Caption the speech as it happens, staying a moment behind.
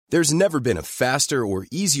There's never been a faster or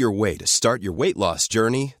easier way to start your weight loss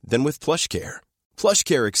journey than with PlushCare.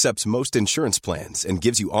 PlushCare accepts most insurance plans and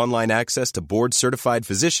gives you online access to board-certified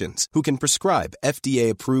physicians who can prescribe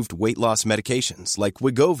FDA-approved weight loss medications like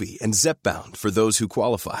Wegovy and Zepbound for those who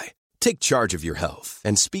qualify. Take charge of your health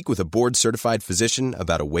and speak with a board-certified physician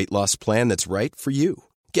about a weight loss plan that's right for you.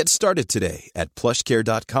 Get started today at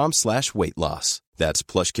plushcare.com/weight loss. That's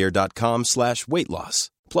plushcare.com/weight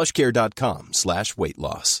loss. plushcare.com/weight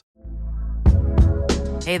loss.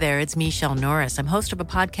 Hey there, it's Michelle Norris. I'm host of a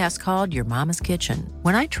podcast called Your Mama's Kitchen.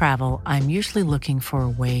 When I travel, I'm usually looking for a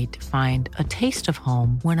way to find a taste of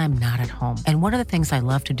home when I'm not at home. And one of the things I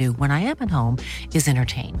love to do when I am at home is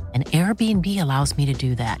entertain. And Airbnb allows me to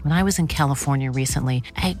do that. When I was in California recently,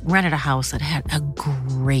 I rented a house that had a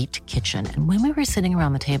great kitchen. And when we were sitting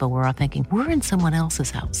around the table, we were all thinking, we're in someone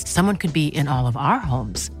else's house. Someone could be in all of our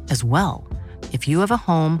homes as well. If you have a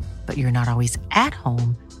home, but you're not always at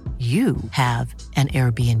home, you have an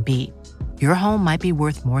Airbnb. Your home might be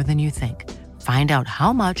worth more than you think. Find out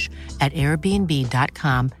how much at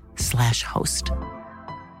airbnb.com/host.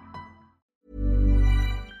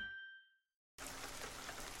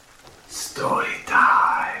 Story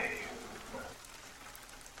time.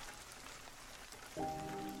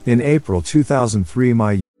 In April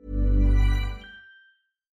 2003,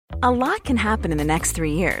 A lot can happen in the next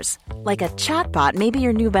 3 years. Like a chatbot may be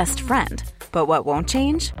your new best friend. But what won't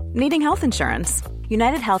change? Needing health insurance.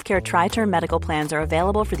 United Healthcare Tri-Term Medical Plans are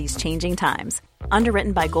available for these changing times.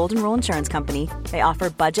 Underwritten by Golden Rule Insurance Company, they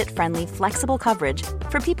offer budget-friendly, flexible coverage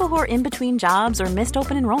for people who are in between jobs or missed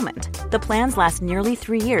open enrollment. The plans last nearly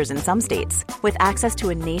 3 years in some states, with access to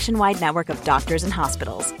a nationwide network of doctors and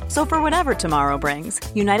hospitals. So for whatever tomorrow brings,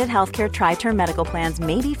 United Healthcare Tri-Term Medical Plans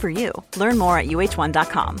may be for you. Learn more at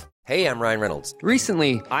uh1.com. Hey, I'm Ryan Reynolds.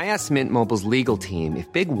 Recently, I asked Mint Mobile's legal team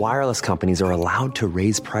if big wireless companies are allowed to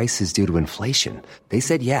raise prices due to inflation. They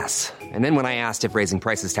said yes. And then when I asked if raising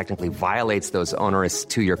prices technically violates those onerous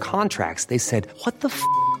 2-year contracts, they said, what the f***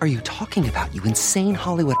 are you talking about, you insane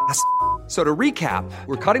Hollywood ass f- So to recap,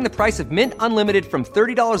 we're cutting the price of Mint Unlimited from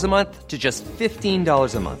 $30 a month to just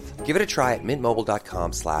 $15 a month. Give it a try at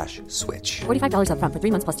mintmobile.com/switch. $45 up front for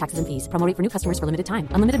 3 months plus taxes and fees. Promo rate for new customers for limited time.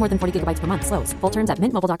 Unlimited more than 40 gigabytes per month. Slows full terms at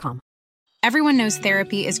mintmobile.com. Everyone knows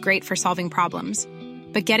therapy is great for solving problems.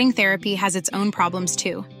 But getting therapy has its own problems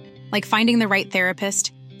too. Like finding the right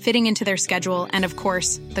therapist, fitting into their schedule, and of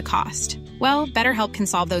course, the cost. Well, BetterHelp can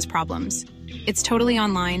solve those problems. It's totally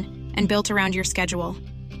online and built around your schedule.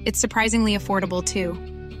 It's surprisingly affordable, too.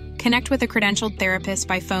 Connect with a credentialed therapist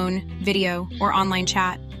by phone, video, or online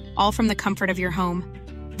chat, all from the comfort of your home.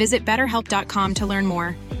 Visit BetterHelp.com to learn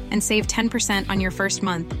more and save 10% on your first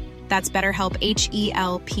month. That's BetterHelp,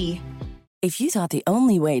 H-E-L-P. If you thought the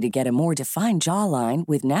only way to get a more defined jawline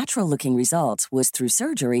with natural-looking results was through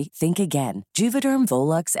surgery, think again. Juvederm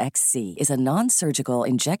Volux XC is a non-surgical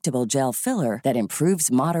injectable gel filler that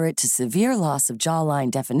improves moderate to severe loss of jawline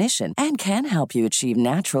definition and can help you achieve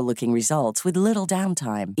natural-looking results with little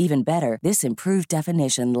downtime. Even better, this improved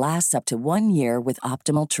definition lasts up to 1 year with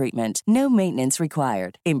optimal treatment. No maintenance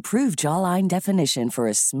required. Improve jawline definition for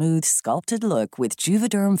a smooth, sculpted look with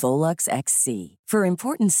Juvederm Volux XC. For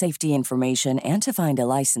important safety information and to find a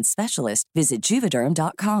licensed specialist, visit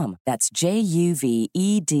Juvederm.com. That's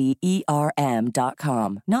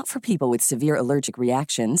Juvederm.com. Not for people with severe allergic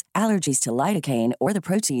reactions, allergies to lidocaine, or the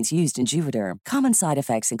proteins used in Juvederm. Common side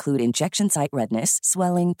effects include injection site redness,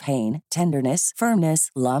 swelling, pain, tenderness,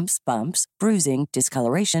 firmness, lumps, bumps, bruising,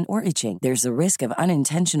 discoloration, or itching. There's a risk of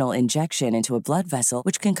unintentional injection into a blood vessel,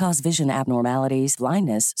 which can cause vision abnormalities,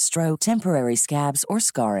 blindness, stroke, temporary scabs, or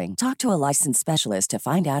scarring. Talk to a licensed specialist to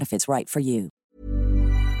find out if it's right for you.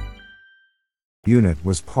 Unit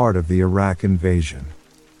was part of the Iraq invasion.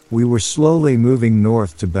 We were slowly moving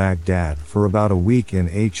north to Baghdad for about a week in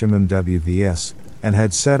HMMWVS and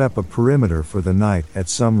had set up a perimeter for the night at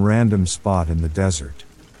some random spot in the desert.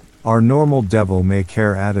 Our normal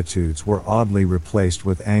devil-may-care attitudes were oddly replaced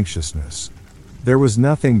with anxiousness. There was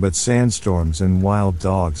nothing but sandstorms and wild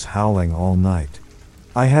dogs howling all night.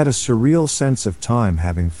 I had a surreal sense of time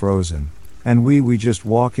having frozen, and we just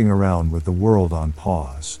walking around with the world on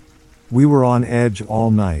pause. We were on edge all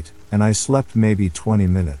night, and I slept maybe 20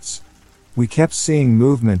 minutes. We kept seeing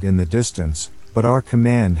movement in the distance, but our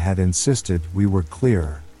command had insisted we were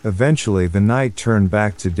clear. Eventually the night turned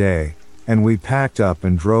back to day, and we packed up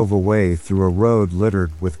and drove away through a road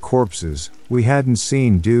littered with corpses we hadn't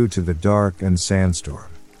seen due to the dark and sandstorm.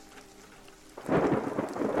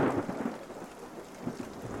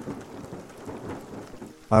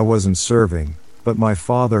 I wasn't serving, but my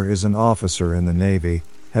father is an officer in the Navy,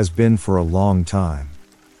 has been for a long time.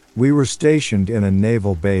 We were stationed in a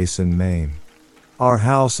naval base in Maine. Our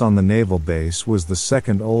house on the naval base was the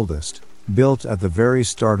second oldest, built at the very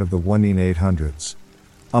start of the 1800s.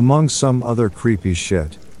 Among some other creepy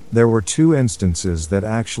shit, there were 2 instances that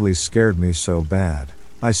actually scared me so bad,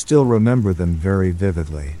 I still remember them very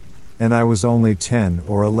vividly. And I was only 10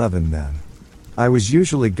 or 11 then. I was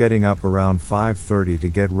usually getting up around 5:30 to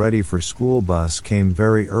get ready for school. Bus came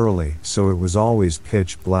very early, so it was always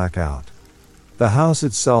pitch black out. The house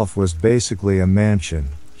itself was basically a mansion,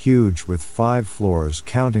 huge with 5 floors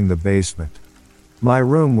counting the basement. My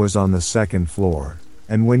room was on the second floor,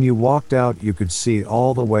 and when you walked out you could see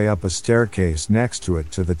all the way up a staircase next to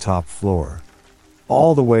it to the top floor.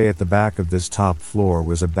 All the way at the back of this top floor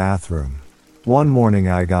was a bathroom. One morning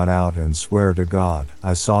I got out and swear to God,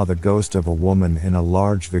 I saw the ghost of a woman in a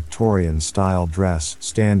large Victorian-style dress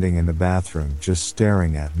standing in the bathroom just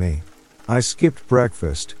staring at me. I skipped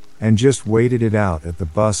breakfast and just waited it out at the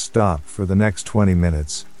bus stop for the next 20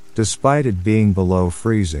 minutes, despite it being below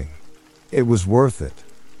freezing. It was worth it.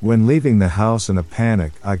 When leaving the house in a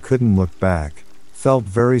panic, I couldn't look back, felt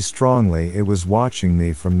very strongly it was watching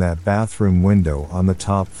me from that bathroom window on the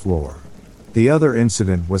top floor. The other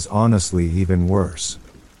incident was honestly even worse.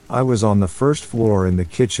 I was on the first floor in the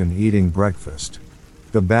kitchen eating breakfast.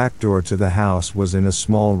 The back door to the house was in a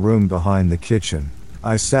small room behind the kitchen.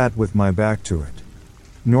 I sat with my back to it.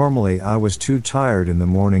 Normally I was too tired in the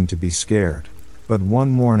morning to be scared, but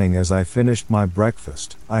one morning as I finished my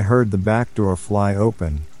breakfast, I heard the back door fly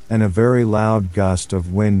open, and a very loud gust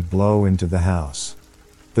of wind blow into the house.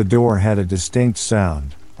 The door had a distinct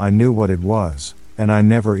sound, I knew what it was, and I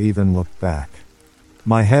never even looked back.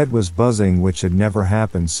 My head was buzzing, which had never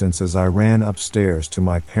happened since, as I ran upstairs to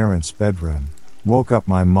my parents' bedroom, woke up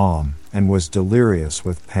my mom, and was delirious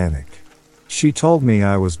with panic. She told me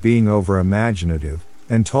I was being over-imaginative,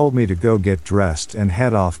 and told me to go get dressed and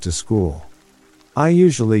head off to school. I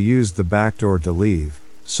usually used the back door to leave,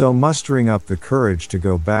 so mustering up the courage to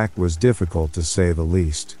go back was difficult to say the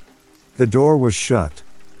least. The door was shut,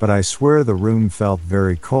 but I swear the room felt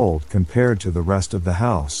very cold compared to the rest of the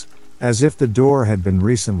house, as if the door had been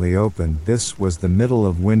recently opened. This was the middle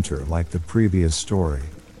of winter like the previous story.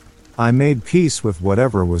 I made peace with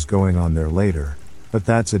whatever was going on there later, but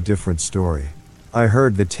that's a different story. I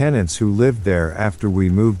heard the tenants who lived there after we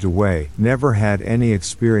moved away never had any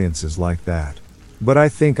experiences like that. But I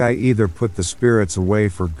think I either put the spirits away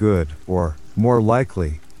for good, or, more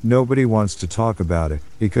likely, nobody wants to talk about it,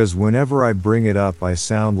 because whenever I bring it up I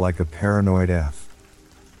sound like a paranoid F.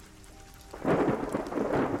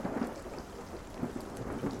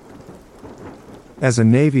 As a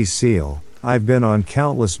Navy SEAL, I've been on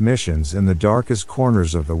countless missions in the darkest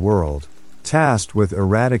corners of the world, tasked with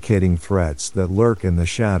eradicating threats that lurk in the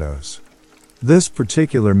shadows. This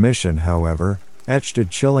particular mission, however, etched a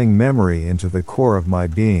chilling memory into the core of my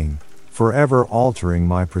being, forever altering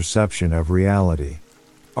my perception of reality.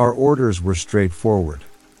 Our orders were straightforward.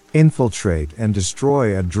 Infiltrate and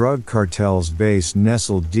destroy a drug cartel's base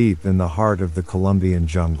nestled deep in the heart of the Colombian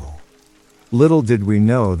jungle. Little did we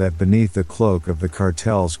know that beneath the cloak of the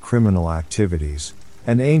cartel's criminal activities,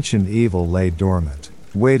 an ancient evil lay dormant,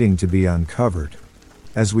 waiting to be uncovered.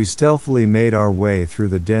 As we stealthily made our way through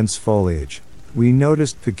the dense foliage, we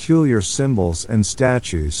noticed peculiar symbols and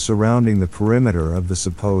statues surrounding the perimeter of the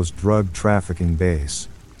supposed drug trafficking base.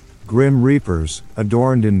 Grim Reapers,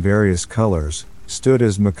 adorned in various colors, stood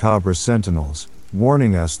as macabre sentinels,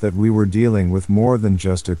 warning us that we were dealing with more than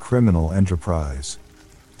just a criminal enterprise.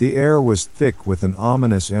 The air was thick with an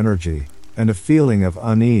ominous energy, and a feeling of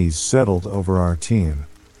unease settled over our team.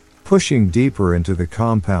 Pushing deeper into the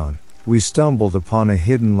compound, we stumbled upon a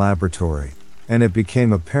hidden laboratory, and it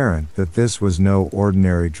became apparent that this was no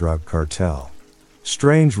ordinary drug cartel.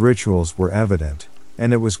 Strange rituals were evident,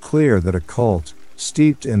 and it was clear that a cult,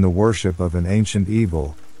 steeped in the worship of an ancient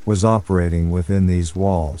evil, was operating within these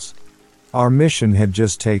walls. Our mission had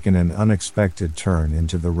just taken an unexpected turn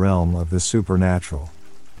into the realm of the supernatural.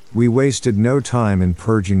 We wasted no time in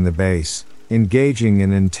purging the base, engaging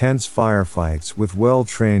in intense firefights with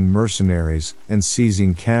well-trained mercenaries, and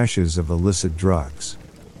seizing caches of illicit drugs.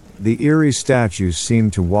 The eerie statues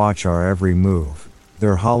seemed to watch our every move,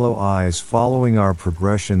 their hollow eyes following our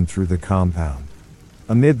progression through the compound.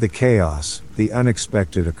 Amid the chaos, the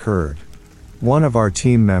unexpected occurred. One of our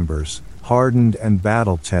team members, hardened and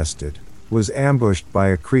battle-tested, was ambushed by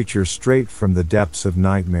a creature straight from the depths of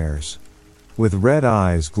nightmares. With red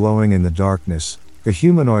eyes glowing in the darkness, the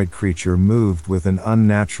humanoid creature moved with an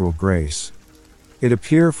unnatural grace. It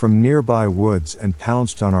appeared from nearby woods and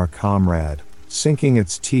pounced on our comrade, sinking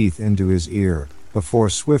its teeth into his ear, before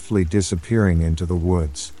swiftly disappearing into the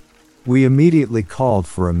woods. We immediately called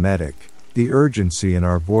for a medic, the urgency in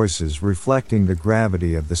our voices reflecting the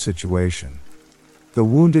gravity of the situation. The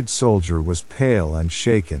wounded soldier was pale and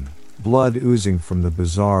shaken, blood oozing from the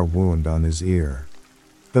bizarre wound on his ear.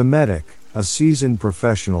 The medic, a seasoned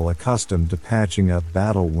professional accustomed to patching up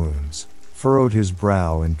battle wounds, furrowed his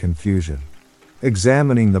brow in confusion.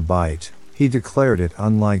 Examining the bite, he declared it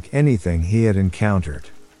unlike anything he had encountered.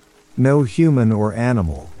 No human or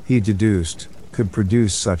animal, he deduced, could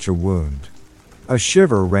produce such a wound. A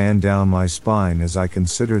shiver ran down my spine as I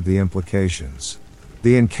considered the implications.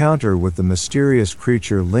 The encounter with the mysterious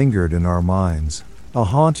creature lingered in our minds, a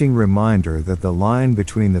haunting reminder that the line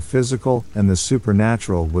between the physical and the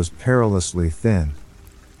supernatural was perilously thin.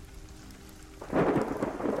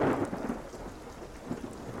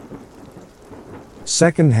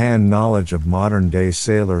 Second-hand knowledge of modern-day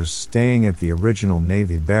sailors staying at the original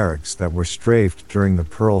Navy barracks that were strafed during the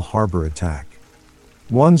Pearl Harbor attack.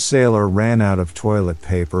 One sailor ran out of toilet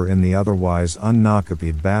paper in the otherwise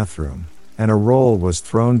unoccupied bathroom, and a roll was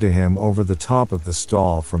thrown to him over the top of the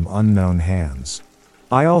stall from unknown hands.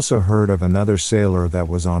 I also heard of another sailor that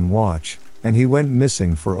was on watch, and he went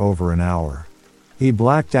missing for over an hour. He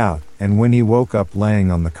blacked out, and when he woke up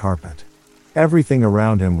laying on the carpet. Everything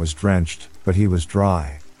around him was drenched, but he was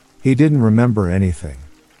dry. He didn't remember anything.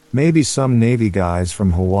 Maybe some Navy guys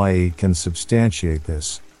from Hawaii can substantiate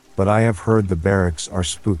this, but I have heard the barracks are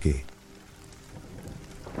spooky.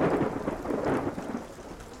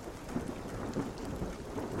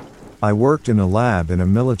 I worked in a lab in a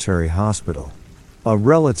military hospital. A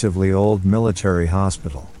relatively old military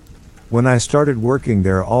hospital. When I started working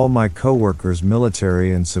there, all my coworkers,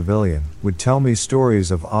 military and civilian, would tell me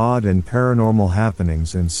stories of odd and paranormal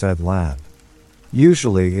happenings in said lab.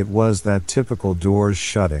 Usually it was that typical doors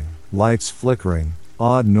shutting, lights flickering,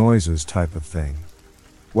 odd noises type of thing.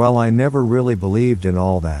 Well, I never really believed in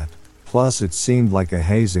all that, plus it seemed like a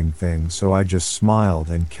hazing thing, so I just smiled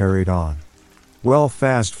and carried on. Well,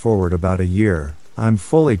 fast forward about a year, I'm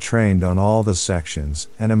fully trained on all the sections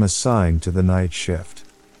and am assigned to the night shift.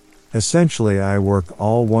 Essentially I work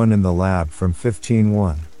all one in the lab from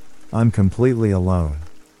 15-1. I'm completely alone.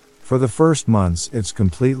 For the first months it's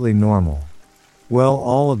completely normal. Well,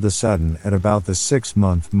 all of the sudden at about the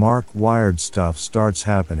 6-month mark wired stuff starts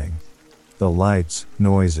happening. The lights,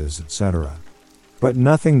 noises, etc. But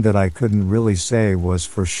nothing that I couldn't really say was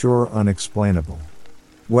for sure unexplainable.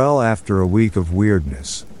 Well, after a week of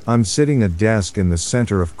weirdness, I'm sitting at a desk in the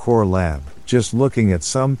center of Core Lab, just looking at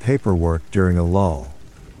some paperwork during a lull.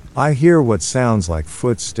 I hear what sounds like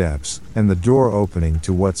footsteps, and the door opening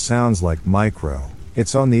to what sounds like micro.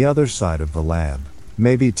 It's on the other side of the lab,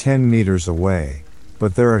 maybe 10 meters away,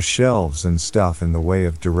 but there are shelves and stuff in the way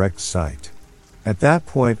of direct sight. At that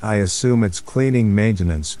point I assume it's cleaning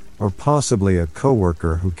maintenance, or possibly a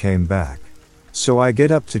coworker who came back. So I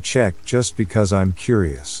get up to check just because I'm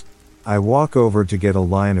curious. I walk over to get a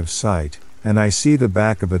line of sight, and I see the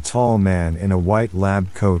back of a tall man in a white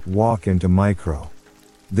lab coat walk into micro.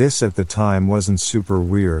 This at the time wasn't super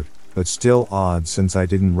weird, but still odd since I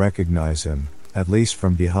didn't recognize him, at least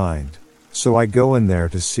from behind. So I go in there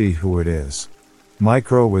to see who it is.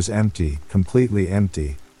 Micro was empty, completely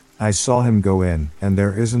empty. I saw him go in, and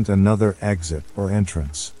there isn't another exit or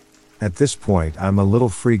entrance. At this point I'm a little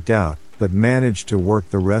freaked out, but managed to work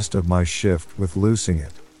the rest of my shift with losing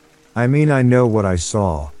it. I mean, I know what I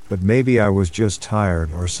saw, but maybe I was just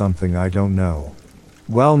tired or something, I don't know.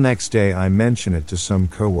 Well, next day I mention it to some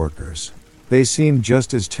coworkers. They seem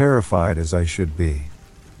just as terrified as I should be.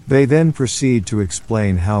 They then proceed to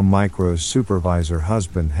explain how Micro's supervisor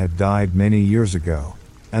husband had died many years ago,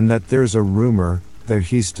 and that there's a rumor that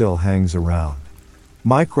he still hangs around.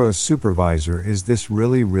 Micro's supervisor is this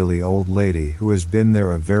really old lady who has been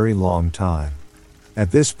there a very long time.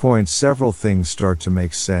 At this point several things start to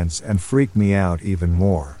make sense and freak me out even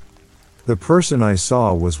more. The person I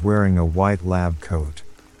saw was wearing a white lab coat.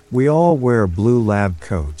 We all wear blue lab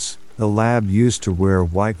coats. The lab used to wear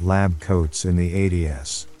white lab coats in the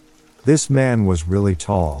 80s. This man was really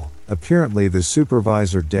tall. Apparently the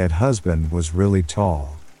supervisor dead husband was really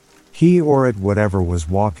tall. He or it whatever was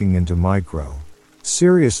walking into Micro.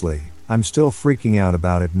 Seriously, I'm still freaking out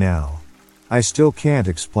about it now. I still can't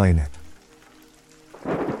explain it.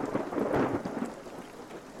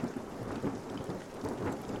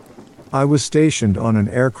 I was stationed on an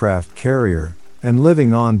aircraft carrier, and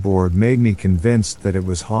living on board made me convinced that it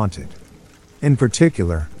was haunted. In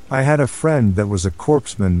particular, I had a friend that was a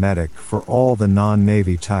corpsman medic for all the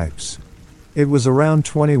non-Navy types. It was around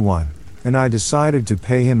 21, and I decided to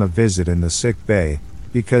pay him a visit in the sick bay,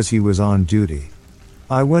 because he was on duty.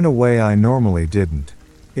 I went a way I normally didn't.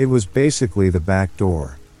 It was basically the back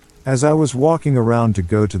door. As I was walking around to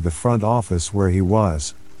go to the front office where he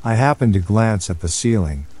was, I happened to glance at the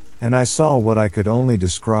ceiling, and I saw what I could only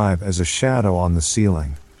describe as a shadow on the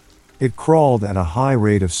ceiling. It crawled at a high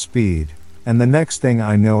rate of speed, and the next thing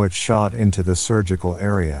I know it shot into the surgical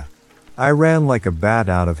area. I ran like a bat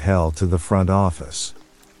out of hell to the front office.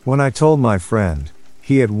 When I told my friend,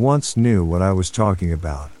 he at once knew what I was talking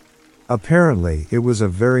about. Apparently, it was a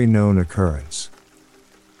very known occurrence.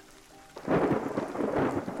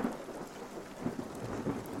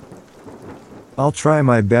 I'll try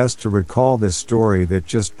my best to recall this story that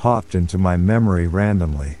just popped into my memory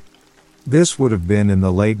randomly. This would have been in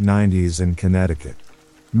the late 90s in Connecticut.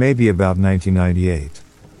 Maybe about 1998.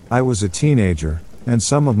 I was a teenager, and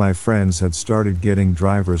some of my friends had started getting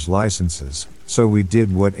driver's licenses, so we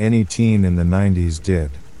did what any teen in the 90s did,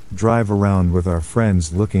 drive around with our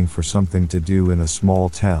friends looking for something to do in a small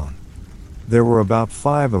town. There were about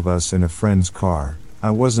 5 of us in a friend's car. I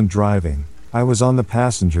wasn't driving, I was on the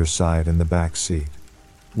passenger side in the back seat.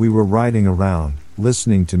 We were riding around,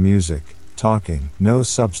 listening to music, talking, no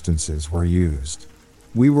substances were used.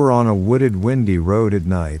 We were on a wooded, windy road at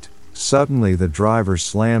night. Suddenly the driver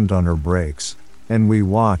slammed on her brakes, and we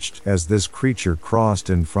watched as this creature crossed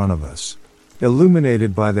in front of us.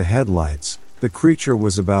 Illuminated by the headlights, the creature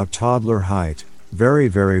was about toddler height, very,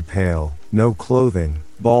 very pale, no clothing,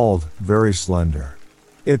 bald, very slender.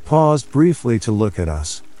 It paused briefly to look at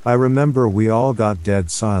us. I remember we all got dead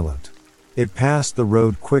silent. It passed the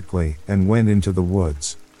road quickly and went into the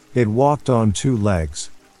woods. It walked on 2 legs.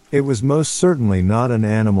 It was most certainly not an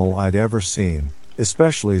animal I'd ever seen,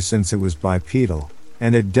 especially since it was bipedal,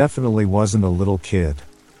 and it definitely wasn't a little kid.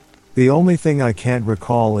 The only thing I can't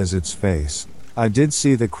recall is its face. I did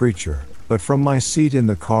see the creature, but from my seat in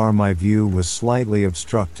the car my view was slightly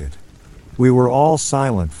obstructed. We were all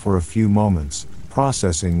silent for a few moments,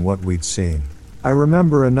 processing what we'd seen. I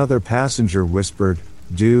remember another passenger whispered,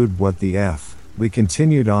 "Dude, what the F?" We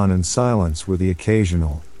continued on in silence with the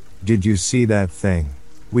occasional, "Did you see that thing?"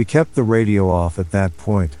 We kept the radio off at that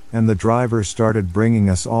point, and the driver started bringing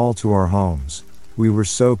us all to our homes. We were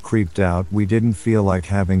so creeped out we didn't feel like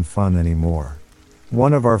having fun anymore.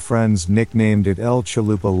 One of our friends nicknamed it El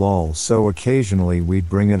Chalupa Lol, so occasionally we'd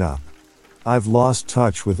bring it up. I've lost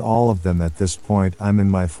touch with all of them at this point. I'm in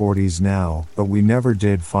my 40s now, but we never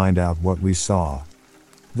did find out what we saw.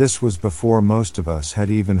 This was before most of us had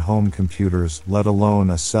even home computers, let alone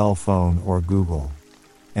a cell phone or Google.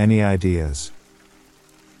 Any ideas?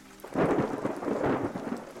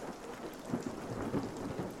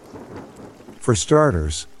 For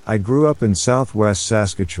starters, I grew up in southwest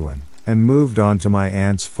Saskatchewan, and moved on to my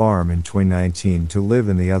aunt's farm in 2019 to live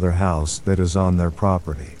in the other house that is on their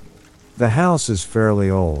property. The house is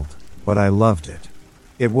fairly old, but I loved it.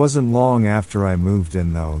 It wasn't long after I moved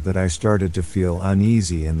in though that I started to feel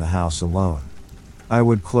uneasy in the house alone. I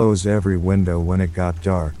would close every window when it got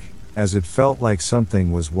dark, as it felt like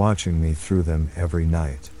something was watching me through them every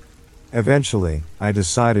night. Eventually, I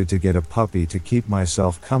decided to get a puppy to keep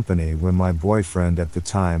myself company when my boyfriend at the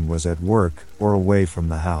time was at work or away from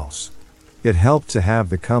the house. It helped to have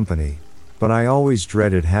the company, but I always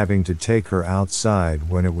dreaded having to take her outside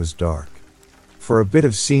when it was dark. For a bit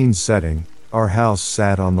of scene setting, our house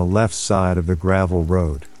sat on the left side of the gravel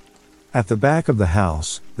road. At the back of the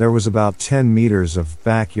house, there was about 10 meters of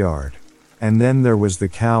backyard, and then there was the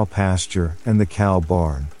cow pasture and the cow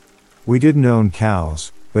barn. We didn't own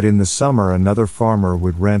cows, but in the summer another farmer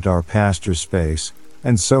would rent our pasture space,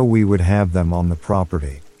 and so we would have them on the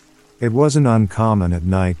property. It wasn't uncommon at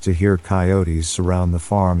night to hear coyotes surround the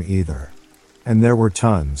farm either. And there were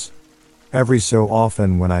tons. Every so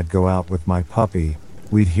often when I'd go out with my puppy,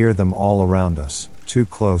 we'd hear them all around us, too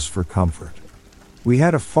close for comfort. We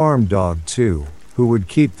had a farm dog too, who would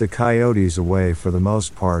keep the coyotes away for the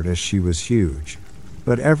most part as she was huge.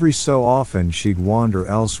 But every so often she'd wander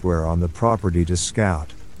elsewhere on the property to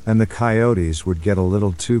scout, and the coyotes would get a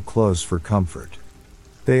little too close for comfort.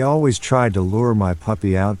 They always tried to lure my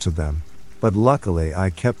puppy out to them, but luckily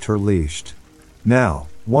I kept her leashed. Now,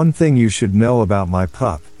 one thing you should know about my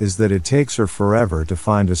pup is that it takes her forever to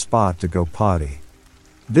find a spot to go potty.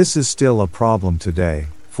 This is still a problem today,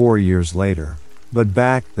 4 years later, but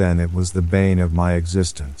back then it was the bane of my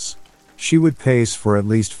existence. She would pace for at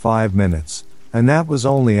least 5 minutes, and that was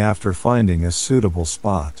only after finding a suitable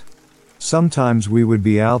spot. Sometimes we would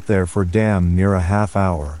be out there for damn near a half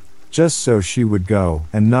hour, just so she would go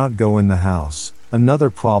and not go in the house,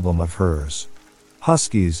 another problem of hers.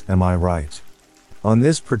 Huskies, am I right? On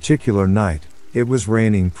this particular night, it was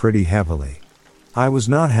raining pretty heavily. I was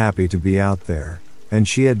not happy to be out there, and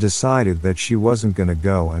she had decided that she wasn't gonna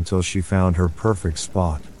go until she found her perfect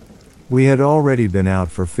spot. We had already been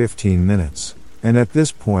out for 15 minutes, and at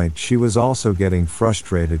this point she was also getting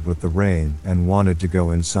frustrated with the rain and wanted to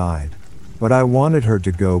go inside. But I wanted her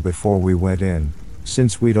to go before we went in,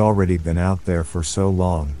 since we'd already been out there for so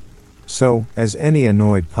long. So, as any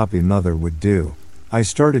annoyed puppy mother would do, I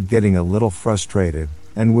started getting a little frustrated,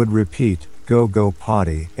 and would repeat, "Go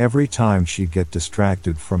potty," every time she'd get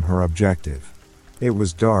distracted from her objective. It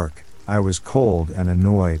was dark, I was cold and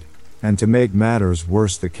annoyed, and to make matters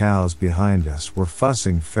worse the cows behind us were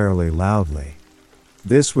fussing fairly loudly.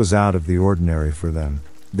 This was out of the ordinary for them.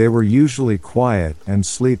 They were usually quiet and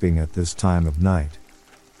sleeping at this time of night.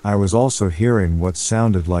 I was also hearing what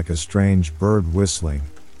sounded like a strange bird whistling,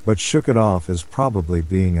 but shook it off as probably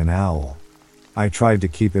being an owl. I tried to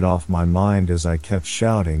keep it off my mind as I kept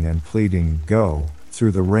shouting and pleading, "Go,"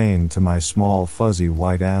 through the rain to my small fuzzy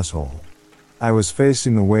white asshole. I was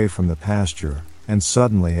facing away from the pasture, and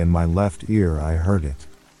suddenly in my left ear I heard it.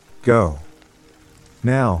 "Go."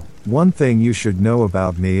 Now, one thing you should know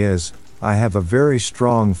about me is, I have a very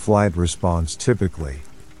strong flight response typically,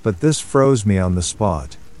 but this froze me on the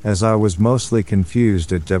spot, as I was mostly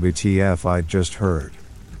confused at WTF I'd just heard.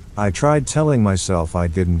 I tried telling myself I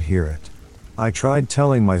didn't hear it. I tried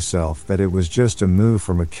telling myself that it was just a moo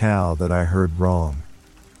from a cow that I heard wrong.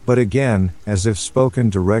 But again, as if spoken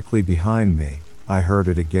directly behind me, I heard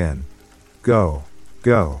it again. "Go,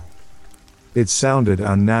 go." It sounded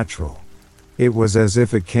unnatural. It was as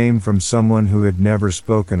if it came from someone who had never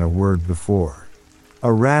spoken a word before.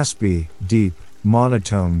 A raspy, deep,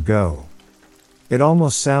 monotone go. It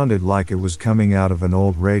almost sounded like it was coming out of an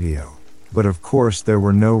old radio, but of course there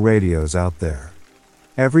were no radios out there.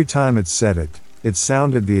 Every time it said it, it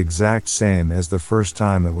sounded the exact same as the first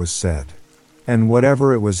time it was said. And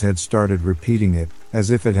whatever it was had started repeating it, as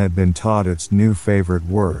if it had been taught its new favorite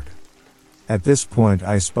word. At this point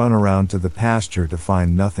I spun around to the pasture to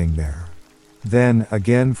find nothing there. Then,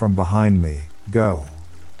 again from behind me, "Go."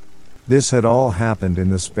 This had all happened in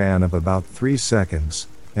the span of about 3 seconds,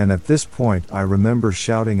 and at this point I remember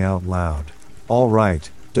shouting out loud, "All right,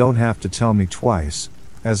 don't have to tell me twice,"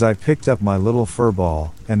 as I picked up my little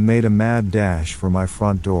furball and made a mad dash for my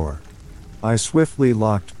front door. I swiftly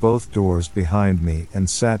locked both doors behind me and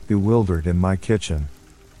sat bewildered in my kitchen.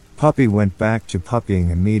 Puppy went back to puppying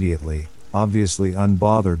immediately, obviously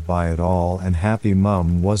unbothered by it all, and happy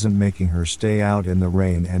Mum wasn't making her stay out in the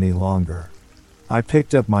rain any longer. I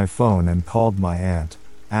picked up my phone and called my aunt,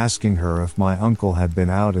 asking her if my uncle had been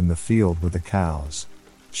out in the field with the cows.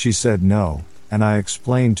 She said no, and I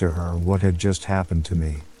explained to her what had just happened to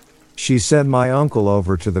me. She sent my uncle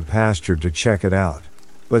over to the pasture to check it out,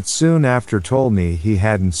 but soon after told me he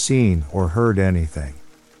hadn't seen or heard anything.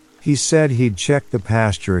 He said he'd check the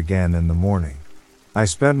pasture again in the morning. I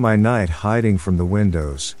spent my night hiding from the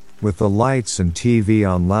windows, with the lights and TV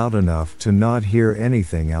on loud enough to not hear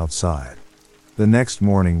anything outside. The next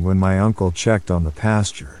morning when my uncle checked on the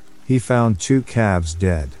pasture, he found 2 calves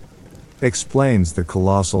dead. Explains the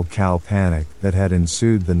colossal cow panic that had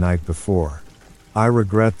ensued the night before. I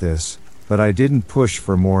regret this, but I didn't push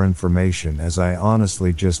for more information as I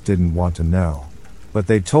honestly just didn't want to know. But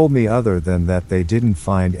they told me other than that they didn't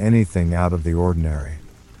find anything out of the ordinary.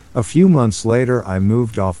 A few months later I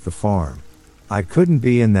moved off the farm. I couldn't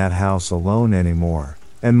be in that house alone anymore,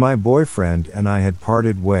 and my boyfriend and I had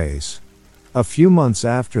parted ways. A few months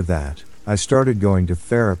after that, I started going to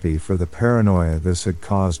therapy for the paranoia this had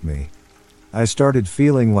caused me. I started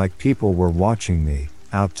feeling like people were watching me,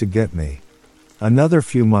 out to get me. Another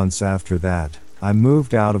few months after that, I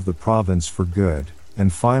moved out of the province for good,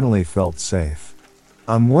 and finally felt safe.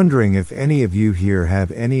 I'm wondering if any of you here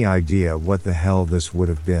have any idea what the hell this would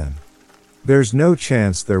have been. There's no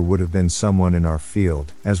chance there would have been someone in our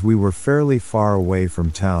field, as we were fairly far away from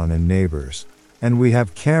town and neighbors, and we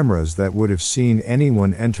have cameras that would have seen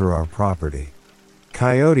anyone enter our property.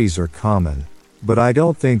 Coyotes are common, but I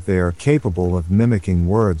don't think they are capable of mimicking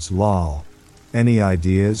words lol. Any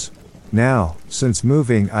ideas? Now, since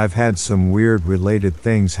moving I've had some weird related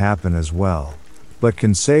things happen as well, but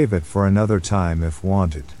can save it for another time if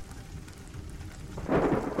wanted.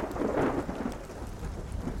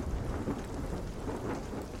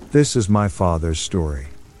 This is my father's story.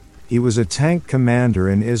 He was a tank commander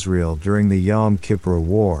in Israel during the Yom Kippur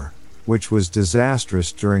War, which was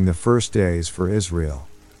disastrous during the first days for Israel.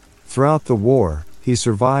 Throughout the war, he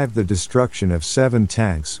survived the destruction of 7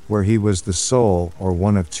 tanks, where he was the sole or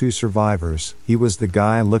one of 2 survivors. He was the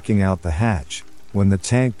guy looking out the hatch. When the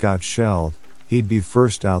tank got shelled, he'd be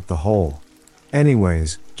first out the hole.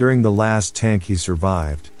 Anyways, during the last tank he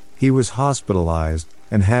survived, he was hospitalized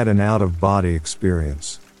and had an out-of-body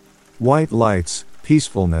experience. White lights,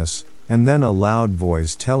 peacefulness, and then a loud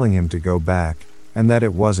voice telling him to go back, and that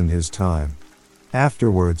it wasn't his time.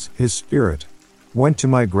 Afterwards, his spirit went to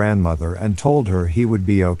my grandmother and told her he would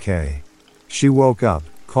be okay. She woke up,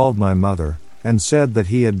 called my mother, and said that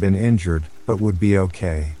he had been injured, but would be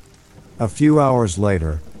okay. A few hours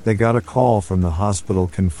later, they got a call from the hospital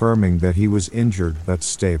confirming that he was injured but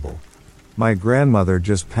stable. My grandmother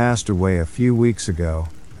just passed away a few weeks ago,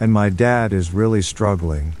 and my dad is really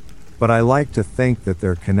struggling, but I like to think that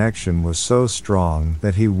their connection was so strong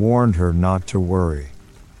that he warned her not to worry.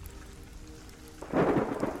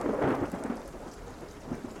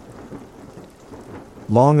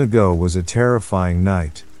 Long ago was a terrifying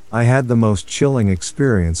night. I had the most chilling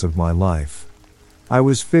experience of my life. I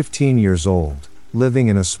was 15 years old, living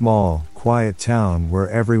in a small, quiet town where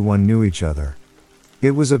everyone knew each other.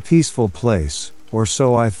 It was a peaceful place, or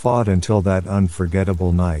so I thought until that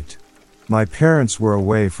unforgettable night. My parents were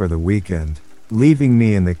away for the weekend, leaving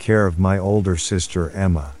me in the care of my older sister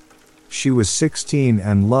Emma. She was 16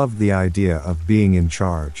 and loved the idea of being in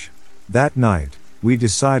charge. That night, we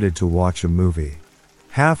decided to watch a movie.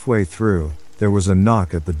 Halfway through, there was a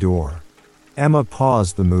knock at the door. Emma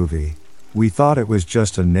paused the movie. We thought it was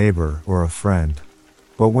just a neighbor or a friend.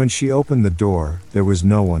 But when she opened the door, there was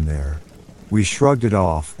no one there. We shrugged it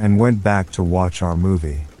off and went back to watch our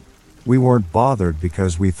movie. We weren't bothered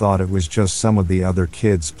because we thought it was just some of the other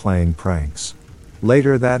kids playing pranks.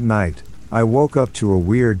 Later that night, I woke up to a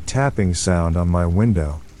weird tapping sound on my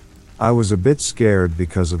window. I was a bit scared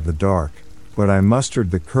because of the dark, but I mustered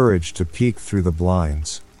the courage to peek through the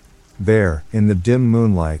blinds. There, in the dim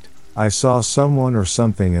moonlight, I saw someone or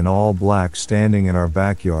something in all black standing in our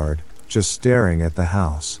backyard, just staring at the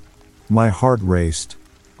house. My heart raced.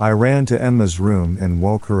 I ran to Emma's room and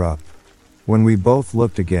woke her up. When we both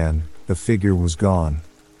looked again, the figure was gone.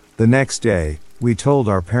 The next day, we told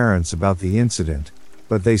our parents about the incident,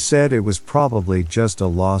 but they said it was probably just a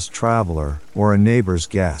lost traveler or a neighbor's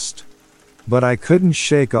guest. But I couldn't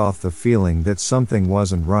shake off the feeling that something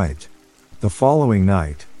wasn't right. The following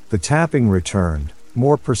night, the tapping returned,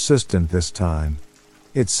 more persistent this time.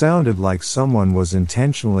 It sounded like someone was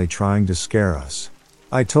intentionally trying to scare us.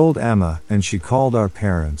 I told Emma, and she called our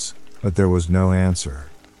parents, but there was no answer.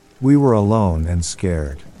 We were alone and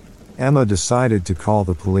scared. Emma decided to call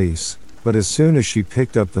the police, but as soon as she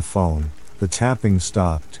picked up the phone, the tapping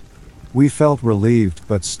stopped. We felt relieved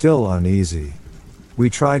but still uneasy. We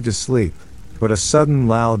tried to sleep, but a sudden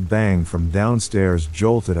loud bang from downstairs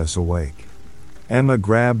jolted us awake. Emma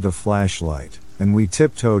grabbed a flashlight, and we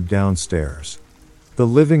tiptoed downstairs. The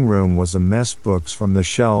living room was a mess. Books from the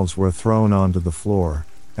shelves were thrown onto the floor,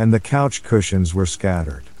 and the couch cushions were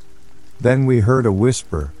scattered. Then we heard a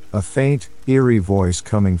whisper, a faint, eerie voice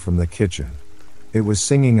coming from the kitchen. It was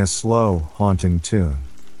singing a slow, haunting tune.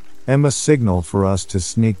 Emma signaled for us to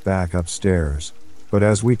sneak back upstairs, but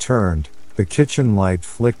as we turned, the kitchen light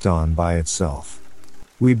flicked on by itself.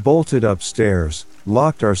 We bolted upstairs,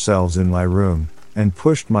 locked ourselves in my room, and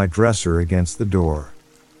pushed my dresser against the door.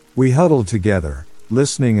 We huddled together,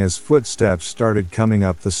 listening as footsteps started coming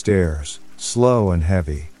up the stairs, slow and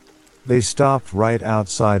heavy. They stopped right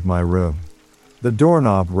outside my room. The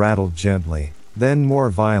doorknob rattled gently, then more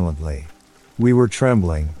violently. We were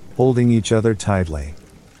trembling, holding each other tightly.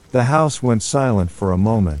 The house went silent for a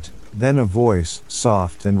moment, then a voice,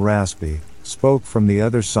 soft and raspy, spoke from the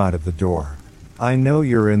other side of the door. "I know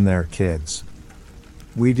you're in there, kids."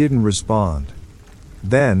 We didn't respond.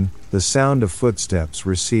 Then, the sound of footsteps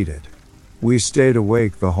receded. We stayed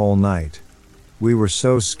awake the whole night. We were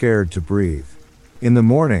so scared to breathe. In the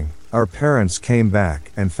morning, our parents came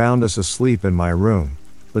back and found us asleep in my room,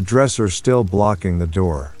 the dresser still blocking the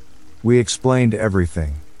door. We explained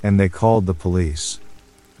everything, and they called the police.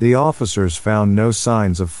 The officers found no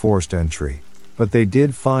signs of forced entry, but they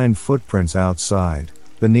did find footprints outside,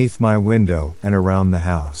 beneath my window and around the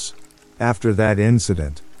house. After that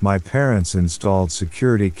incident, my parents installed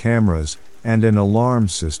security cameras and an alarm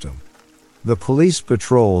system. The police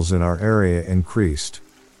patrols in our area increased.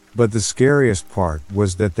 But the scariest part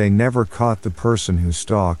was that they never caught the person who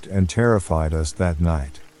stalked and terrified us that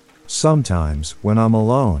night. Sometimes, when I'm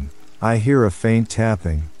alone, I hear a faint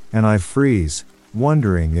tapping, and I freeze,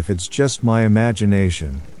 wondering if it's just my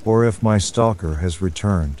imagination, or if my stalker has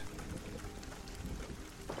returned.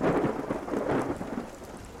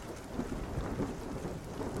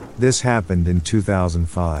 This happened in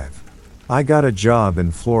 2005. I got a job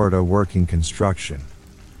in Florida working construction.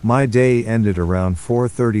 My day ended around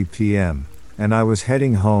 4:30 p.m., and I was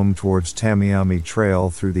heading home towards Tamiami Trail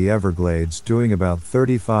through the Everglades doing about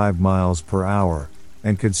 35 miles per hour,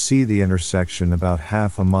 and could see the intersection about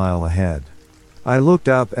half a mile ahead. I looked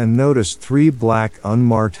up and noticed 3 black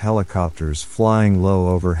unmarked helicopters flying low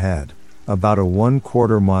overhead, about a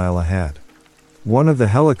 1/4 mile ahead. One of the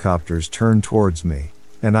helicopters turned towards me,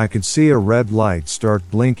 and I could see a red light start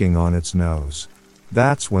blinking on its nose.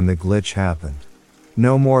 That's when the glitch happened.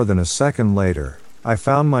 No more than a second later, I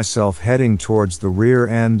found myself heading towards the rear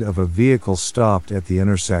end of a vehicle stopped at the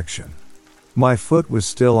intersection. My foot was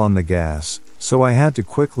still on the gas, so I had to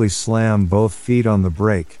quickly slam both feet on the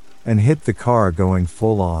brake and hit the car going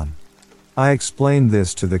full on. I explained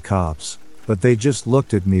this to the cops, but they just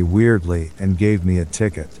looked at me weirdly and gave me a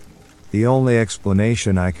ticket. The only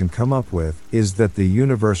explanation I can come up with is that the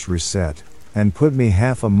universe reset and put me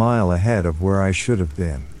half a mile ahead of where I should have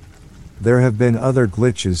been. There have been other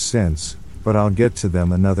glitches since, but I'll get to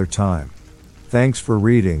them another time. Thanks for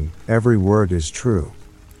reading. Every word is true.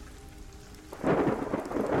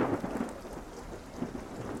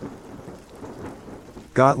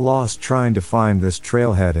 Got lost trying to find this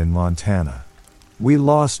trailhead in Montana. We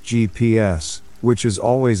lost GPS, which is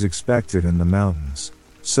always expected in the mountains.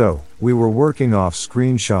 So, we were working off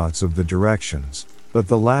screenshots of the directions, but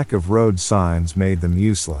the lack of road signs made them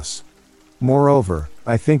useless. Moreover,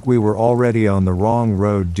 I think we were already on the wrong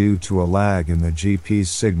road due to a lag in the GPS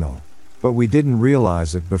signal, but we didn't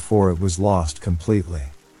realize it before it was lost completely.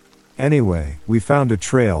 Anyway, we found a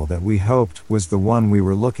trail that we hoped was the one we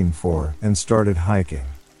were looking for and started hiking.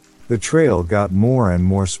 The trail got more and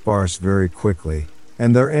more sparse very quickly,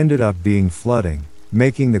 and there ended up being flooding,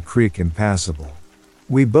 making the creek impassable.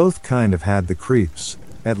 We both kind of had the creeps,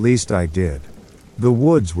 at least I did. The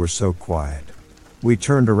woods were so quiet. We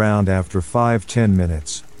turned around after 5-10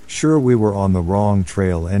 minutes, sure we were on the wrong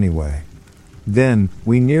trail anyway. Then,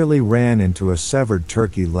 we nearly ran into a severed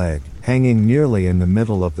turkey leg, hanging nearly in the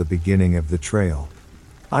middle of the beginning of the trail.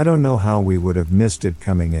 I don't know how we would have missed it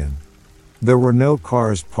coming in. There were no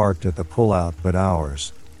cars parked at the pullout but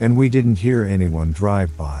ours, and we didn't hear anyone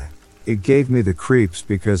drive by. It gave me the creeps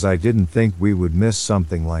because I didn't think we would miss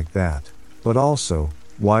something like that, but also,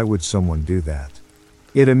 why would someone do that?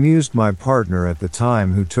 It amused my partner at the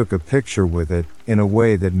time, who took a picture with it in a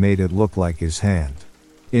way that made it look like his hand.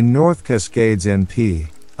 In North Cascades, NP,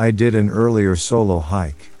 I did an earlier solo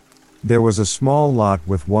hike. There was a small lot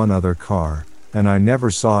with one other car, and I never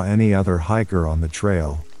saw any other hiker on the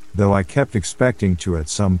trail, though I kept expecting to at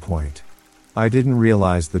some point. I didn't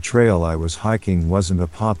realize the trail I was hiking wasn't a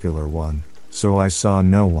popular one, so I saw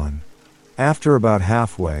no one. After about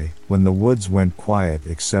halfway, when the woods went quiet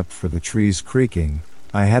except for the trees creaking,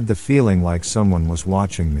 I had the feeling like someone was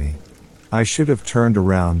watching me. I should have turned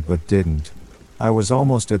around but didn't. I was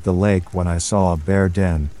almost at the lake when I saw a bear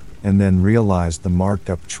den, and then realized the marked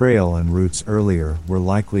up trail and routes earlier were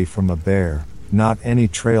likely from a bear, not any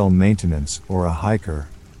trail maintenance or a hiker.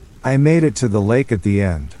 I made it to the lake at the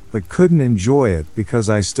end, but couldn't enjoy it because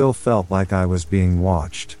I still felt like I was being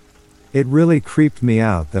watched. It really creeped me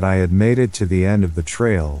out that I had made it to the end of the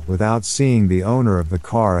trail without seeing the owner of the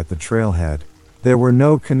car at the trailhead. There were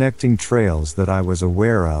no connecting trails that I was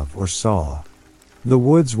aware of or saw. The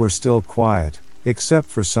woods were still quiet, except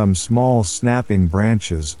for some small snapping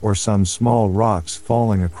branches or some small rocks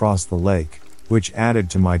falling across the lake, which added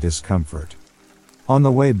to my discomfort. On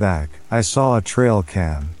the way back, I saw a trail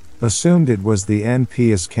cam, assumed it was the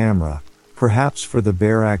NPS camera, perhaps for the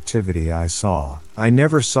bear activity I saw. I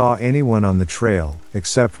never saw anyone on the trail,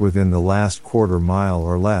 except within the last 1/4 mile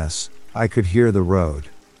or less. I could hear the road.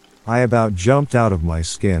 I about jumped out of my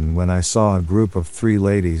skin when I saw a group of 3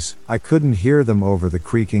 ladies. I couldn't hear them over the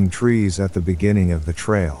creaking trees at the beginning of the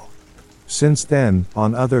trail. Since then,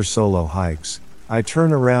 on other solo hikes, I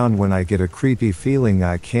turn around when I get a creepy feeling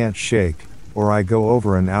I can't shake, or I go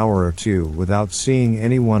over an hour or 2 without seeing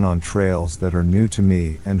anyone on trails that are new to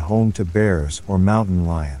me and home to bears or mountain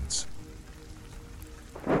lions.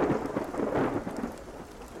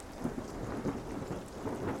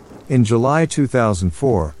 In July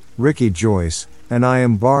 2004, Ricky Joyce and I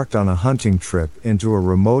embarked on a hunting trip into a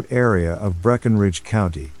remote area of Breckinridge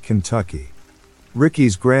County, Kentucky.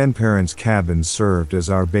 Ricky's grandparents' cabin served as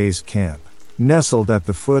our base camp, nestled at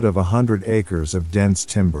the foot of 100 acres of dense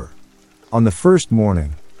timber. On the first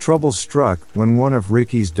morning, trouble struck when one of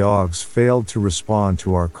Ricky's dogs failed to respond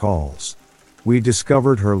to our calls. We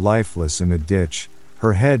discovered her lifeless in a ditch,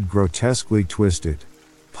 her head grotesquely twisted.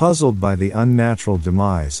 Puzzled by the unnatural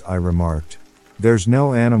demise, I remarked, "There's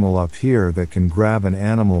no animal up here that can grab an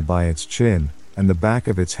animal by its chin and the back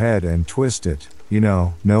of its head and twist it. You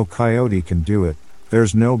know, no coyote can do it.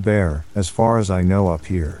 There's no bear, as far as I know, up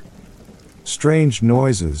here." Strange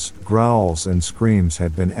noises, growls and screams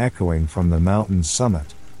had been echoing from the mountain's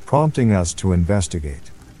summit, prompting us to investigate.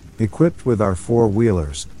 Equipped with our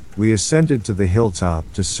 4-wheelers, we ascended to the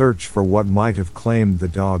hilltop to search for what might have claimed the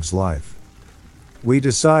dog's life. We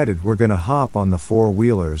decided we're gonna hop on the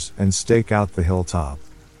four-wheelers and stake out the hilltop.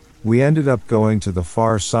 We ended up going to the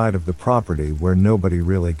far side of the property where nobody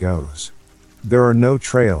really goes. There are no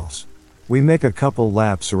trails. We make a couple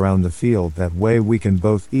laps around the field, that way we can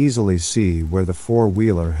both easily see where the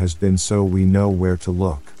four-wheeler has been so we know where to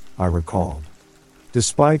look, I recalled.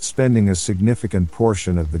 Despite spending a significant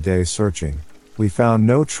portion of the day searching, we found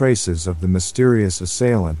no traces of the mysterious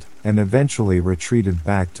assailant and eventually retreated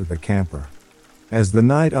back to the camper. As the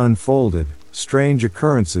night unfolded, strange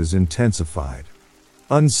occurrences intensified.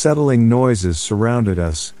 Unsettling noises surrounded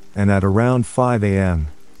us, and at around 5 a.m.,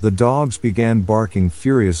 the dogs began barking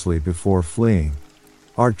furiously before fleeing.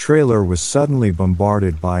 Our trailer was suddenly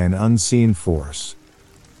bombarded by an unseen force.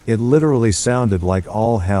 It literally sounded like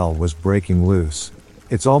all hell was breaking loose.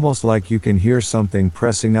 It's almost like you can hear something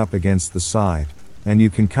pressing up against the side, and you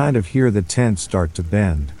can kind of hear the tent start to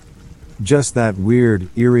bend. Just that weird,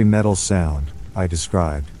 eerie metal sound, I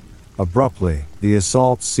described. Abruptly, the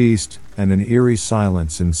assault ceased, and an eerie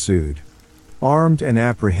silence ensued. Armed and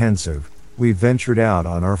apprehensive, we ventured out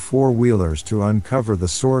on our four-wheelers to uncover the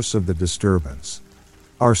source of the disturbance.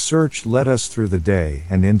 Our search led us through the day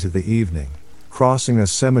and into the evening, crossing a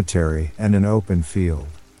cemetery and an open field.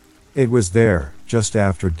 It was there, just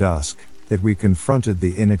after dusk, that we confronted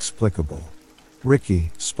the inexplicable.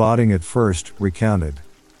 Ricky, spotting it first, recounted,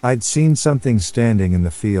 "I'd seen something standing in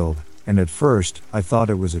the field, and at first, I thought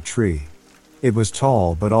it was a tree. It was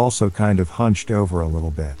tall but also kind of hunched over a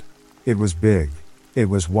little bit. It was big. It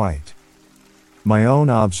was white." My own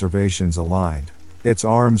observations aligned. Its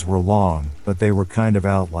arms were long, but they were kind of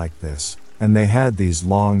out like this, and they had these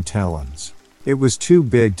long talons. It was too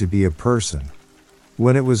big to be a person.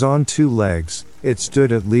 When it was on two legs, it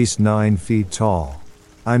stood at least 9 feet tall.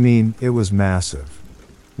 I mean, it was massive.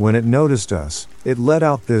 When it noticed us, it let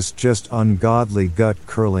out this just ungodly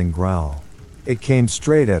gut-curling growl. It came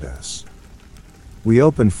straight at us. We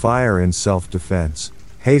opened fire in self-defense,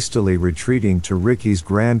 hastily retreating to Ricky's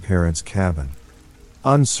grandparents' cabin.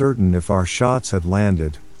 Uncertain if our shots had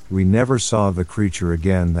landed, we never saw the creature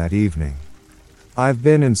again that evening. I've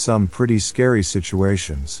been in some pretty scary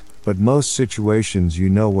situations, but most situations you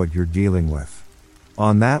know what you're dealing with.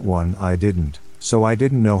 On that one I didn't, so I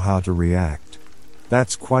didn't know how to react.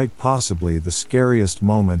 That's quite possibly the scariest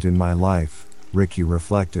moment in my life, Ricky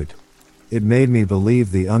reflected. It made me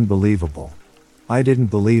believe the unbelievable. I didn't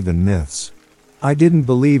believe in myths. I didn't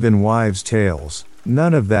believe in wives' tales,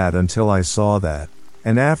 none of that until I saw that,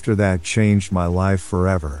 and after that changed my life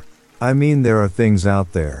forever. I mean, there are things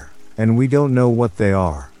out there, and we don't know what they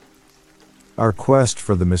are. Our quest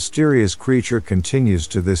for the mysterious creature continues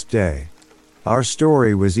to this day. Our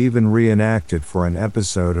story was even reenacted for an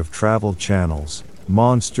episode of Travel Channel's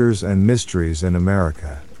Monsters and Mysteries in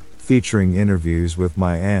America, featuring interviews with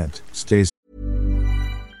my aunt, Stacey.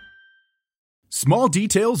 Small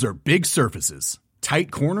details are big surfaces.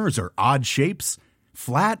 Tight corners are odd shapes.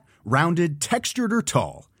 Flat, rounded, textured, or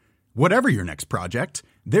tall. Whatever your next project,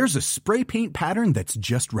 there's a spray paint pattern that's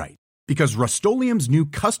just right. Because Rust-Oleum's new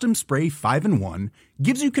Custom Spray 5-in-1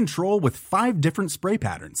 gives you control with 5 different spray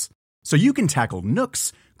patterns. So you can tackle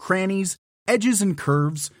nooks, crannies, edges, and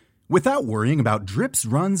curves without worrying about drips,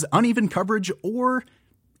 runs, uneven coverage, or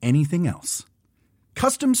anything else.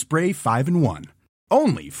 Custom Spray 5-in-1.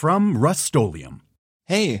 Only from Rust-Oleum.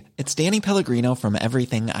 Hey, it's Danny Pellegrino from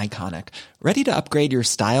Everything Iconic. Ready to upgrade your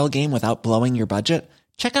style game without blowing your budget?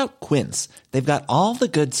 Check out Quince. They've got all the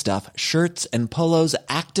good stuff, shirts and polos,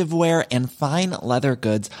 activewear, and fine leather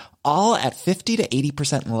goods, all at 50 to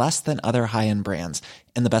 80% less than other high-end brands.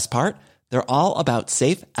 And the best part? They're all about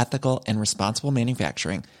safe, ethical, and responsible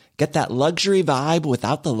manufacturing. Get that luxury vibe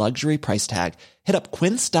without the luxury price tag. Hit up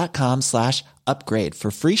quince.com/upgrade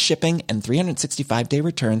for free shipping and 365-day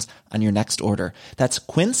returns on your next order. That's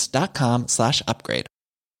quince.com/upgrade.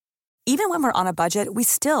 Even when we're on a budget, we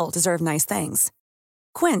still deserve nice things.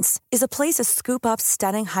 Quince is a place to scoop up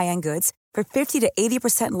stunning high-end goods for 50 to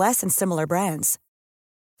 80% less than similar brands.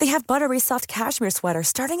 They have buttery soft cashmere sweaters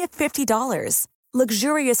starting at $50,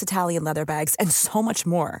 luxurious Italian leather bags, and so much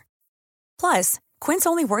more. Plus, Quince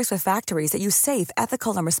only works with factories that use safe,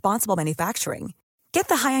 ethical, and responsible manufacturing. Get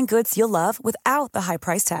the high-end goods you'll love without the high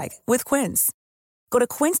price tag with Quince. Go to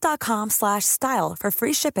quince.com/style for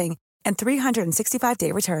free shipping and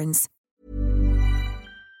 365-day returns.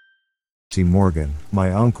 T. Morgan,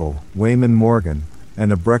 my uncle, Wayman Morgan,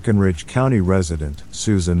 and a Breckenridge County resident,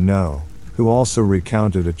 Susan No, who also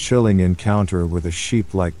recounted a chilling encounter with a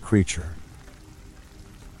sheep-like creature.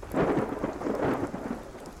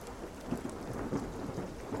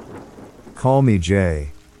 Call me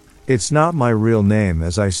Jay. It's not my real name,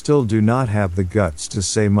 as I still do not have the guts to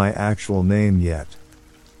say my actual name yet.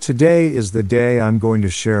 Today is the day I'm going to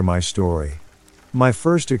share my story. My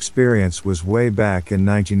first experience was way back in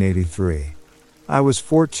 1983. I was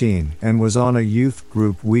 14 and was on a youth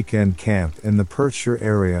group weekend camp in the Perthshire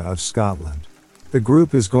area of Scotland. The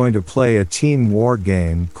group is going to play a team war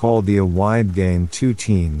game called the A Wide Game. 2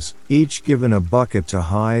 teams, each given a bucket to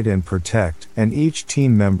hide and protect, and each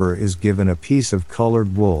team member is given a piece of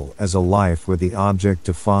colored wool as a life with the object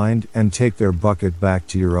to find and take their bucket back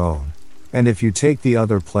to your own. And if you take the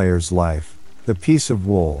other player's life, the piece of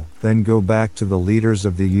wool, then go back to the leaders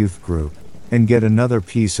of the youth group and get another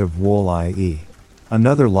piece of wool, i.e.,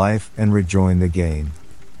 another life, and rejoin the game.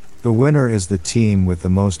 The winner is the team with the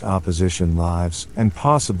most opposition lives, and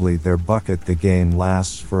possibly their bucket. The game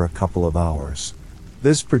lasts for a couple of hours.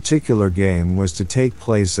 This particular game was to take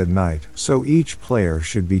place at night, so each player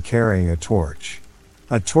should be carrying a torch.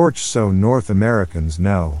 A torch, so North Americans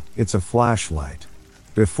know, it's a flashlight.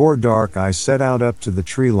 Before dark I set out up to the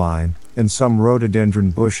tree line, in some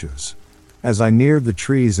rhododendron bushes. As I neared the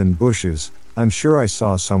trees and bushes, I'm sure I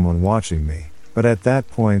saw someone watching me, but at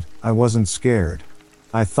that point, I wasn't scared.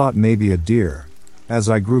 I thought maybe a deer. As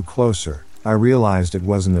I grew closer, I realized it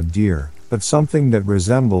wasn't a deer, but something that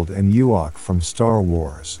resembled an Ewok from Star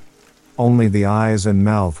Wars. Only the eyes and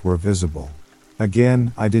mouth were visible.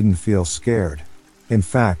 Again, I didn't feel scared. In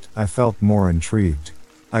fact, I felt more intrigued.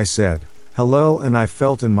 I said, "Hello," and I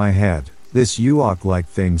felt in my head, this Ewok-like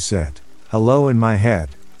thing said, "Hello," in my head,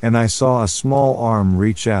 and I saw a small arm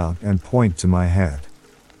reach out and point to my head.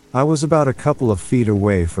 I was about a couple of feet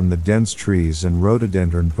away from the dense trees and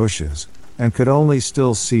rhododendron bushes, and could only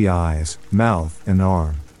still see eyes, mouth, and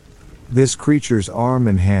arm. This creature's arm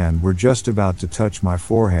and hand were just about to touch my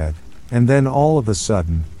forehead, and then all of a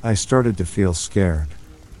sudden, I started to feel scared.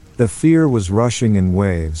 The fear was rushing in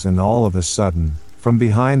waves, and all of a sudden, from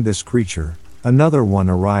behind this creature, another one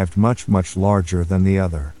arrived much larger than the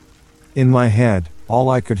other. In my head, all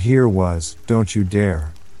I could hear was, "Don't you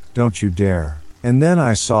dare. Don't you dare." And then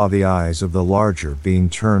I saw the eyes of the larger being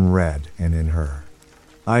turned red, and in her.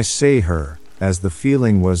 I say her, as the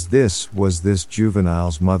feeling was this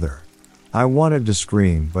juvenile's mother. I wanted to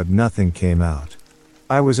scream, but nothing came out.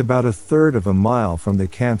 I was about a third of a mile from the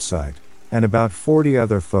campsite, and about 40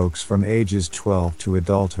 other folks from ages 12 to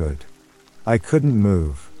adulthood. I couldn't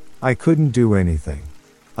move. I couldn't do anything.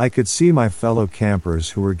 I could see my fellow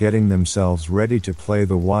campers who were getting themselves ready to play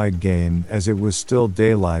the wide game as it was still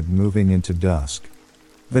daylight moving into dusk.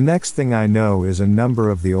 The next thing I know is a number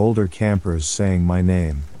of the older campers saying my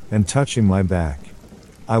name and touching my back.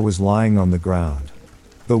 I was lying on the ground.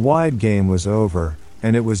 The wide game was over,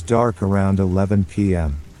 and it was dark around 11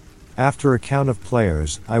 p.m. After a count of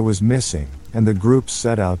players, I was missing, and the group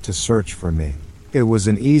set out to search for me. It was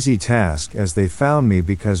an easy task as they found me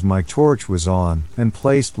because my torch was on and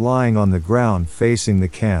placed lying on the ground facing the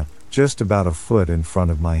camp, just about a foot in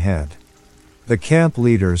front of my head. The camp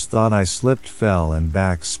leaders thought I slipped, fell, and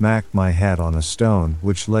back smacked my head on a stone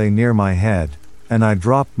which lay near my head, and I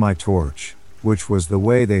dropped my torch, which was the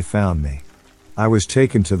way they found me. I was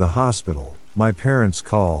taken to the hospital, my parents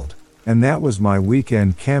called, and that was my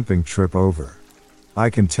weekend camping trip over. I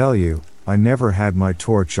can tell you, I never had my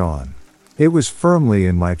torch on. It was firmly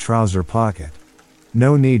in my trouser pocket.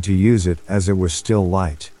 No need to use it as it was still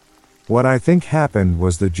light. What I think happened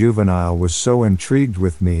was the juvenile was so intrigued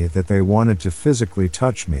with me that they wanted to physically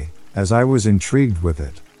touch me, as I was intrigued with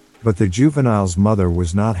it. But the juvenile's mother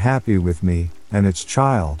was not happy with me and its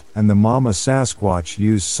child, and the mama Sasquatch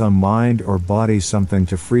used some mind or body something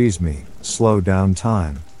to freeze me, slow down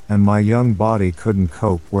time, and my young body couldn't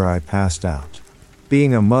cope where I passed out.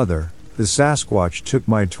 Being a mother, the Sasquatch took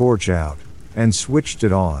my torch out and switched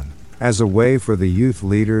it on, as a way for the youth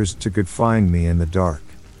leaders to could find me in the dark.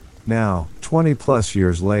 Now, 20 plus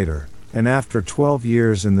years later, and after 12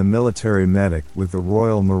 years in the military medic with the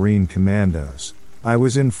Royal Marine Commandos, I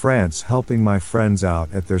was in France helping my friends out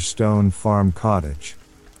at their stone farm cottage.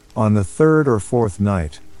 On the third or fourth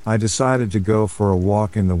night, I decided to go for a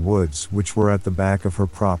walk in the woods which were at the back of her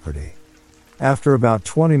property. After about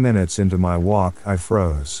 20 minutes into my walk, I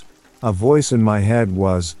froze. A voice in my head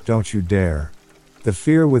was, "Don't you dare." The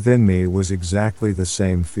fear within me was exactly the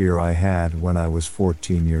same fear I had when I was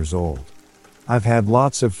 14 years old. I've had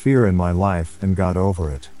lots of fear in my life and got over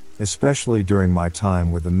it, especially during my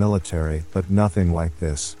time with the military, but nothing like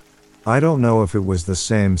this. I don't know if it was the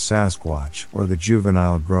same Sasquatch or the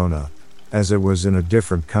juvenile grown-up, as it was in a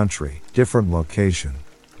different country, different location,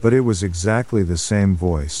 but it was exactly the same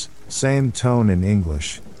voice, same tone in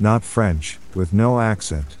English, not French, with no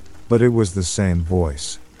accent. But it was the same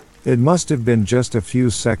voice. It must have been just a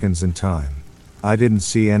few seconds in time. I didn't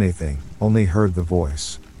see anything, only heard the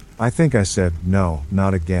voice. I think I said, "No,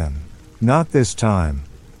 not again. Not this time."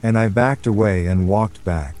 And I backed away and walked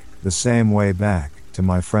back, the same way back, to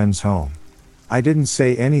my friend's home. I didn't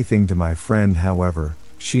say anything to my friend, however.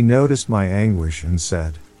 She noticed my anguish and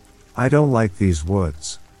said, "I don't like these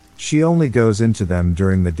woods." She only goes into them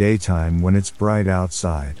during the daytime when it's bright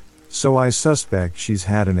outside, so I suspect she's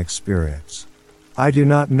had an experience. I do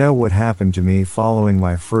not know what happened to me following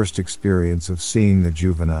my first experience of seeing the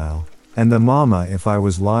juvenile, and the mama, if I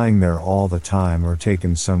was lying there all the time or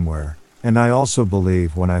taken somewhere, and I also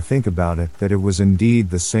believe when I think about it that it was indeed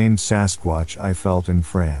the same Sasquatch I felt in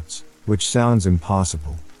France, which sounds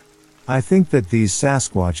impossible. I think that these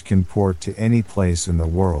Sasquatch can port to any place in the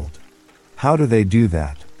world. How do they do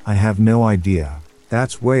that? I have no idea.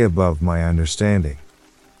 That's way above my understanding.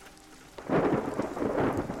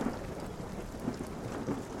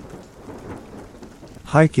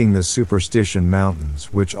 Hiking the Superstition Mountains,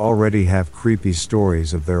 which already have creepy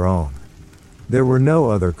stories of their own. There were no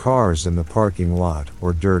other cars in the parking lot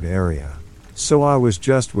or dirt area, so I was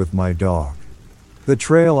just with my dog. The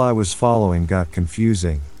trail I was following got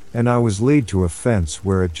confusing, and I was led to a fence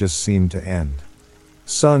where it just seemed to end.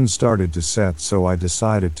 Sun started to set, so I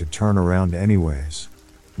decided to turn around anyways.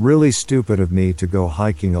 Really stupid of me to go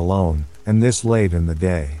hiking alone, and this late in the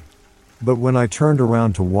day. But when I turned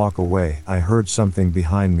around to walk away, I heard something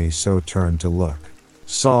behind me, so turned to look.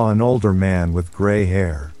 Saw an older man with gray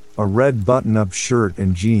hair, a red button-up shirt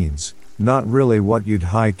and jeans, not really what you'd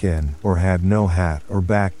hike in, or had no hat or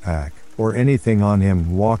backpack, or anything on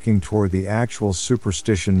him, walking toward the actual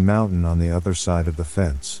Superstition Mountain on the other side of the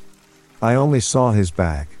fence. I only saw his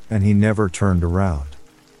back, and he never turned around.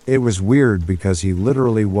 It was weird because he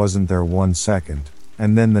literally wasn't there 1 second,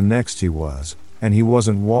 and then the next he was, and he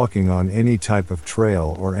wasn't walking on any type of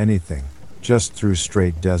trail or anything, just through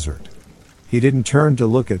straight desert. He didn't turn to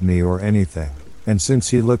look at me or anything, and since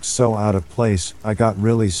he looked so out of place, I got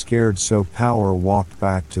really scared, so Power walked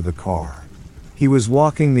back to the car. He was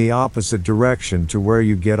walking the opposite direction to where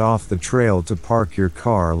you get off the trail to park your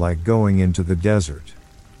car, like going into the desert.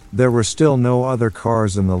 There were still no other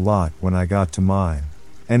cars in the lot when I got to mine,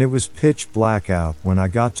 and it was pitch black out when I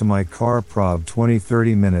got to my car, probably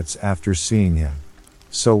 20-30 minutes after seeing him.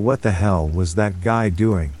 So what the hell was that guy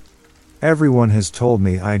doing? Everyone has told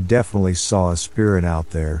me I definitely saw a spirit out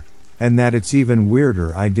there, and that it's even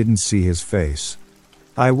weirder I didn't see his face.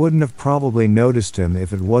 I wouldn't have probably noticed him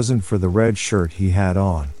if it wasn't for the red shirt he had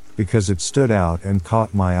on, because it stood out and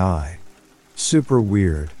caught my eye. Super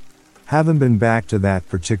weird. Haven't been back to that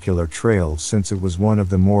particular trail since it was one of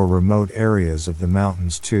the more remote areas of the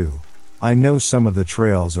mountains too. I know some of the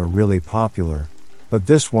trails are really popular, but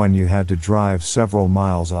this one you had to drive several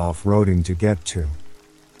miles off-roading to get to.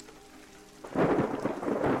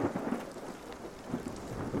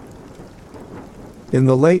 In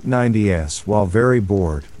the late 90s, while very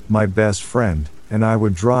bored, my best friend and I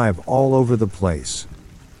would drive all over the place.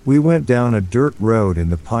 We went down a dirt road in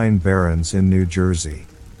the Pine Barrens in New Jersey.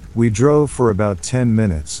 We drove for about 10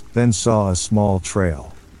 minutes, then saw a small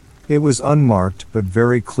trail. It was unmarked but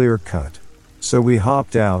very clear-cut, so we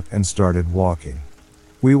hopped out and started walking.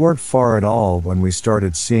 We weren't far at all when we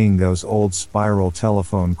started seeing those old spiral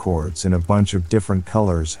telephone cords in a bunch of different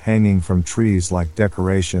colors hanging from trees like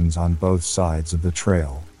decorations on both sides of the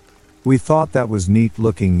trail. We thought that was neat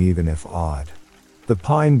looking, even if odd. The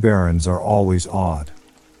Pine Barrens are always odd.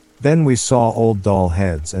 Then we saw old doll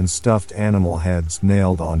heads and stuffed animal heads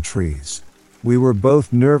nailed on trees. We were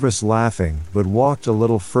both nervous, laughing, but walked a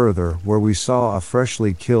little further where we saw a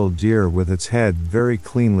freshly killed deer with its head very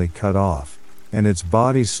cleanly cut off, and its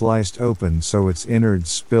body sliced open so its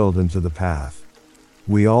innards spilled into the path.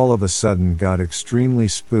 We all of a sudden got extremely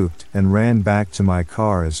spooked and ran back to my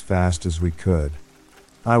car as fast as we could.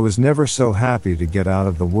 I was never so happy to get out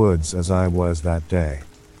of the woods as I was that day.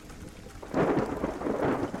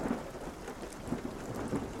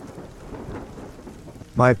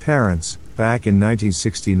 My parents, back in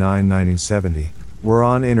 1969-1970, were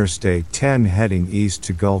on Interstate 10 heading east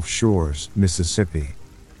to Gulf Shores, Mississippi.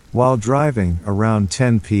 While driving, around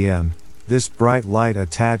 10 p.m., this bright light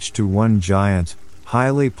attached to one giant,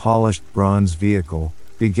 highly polished bronze vehicle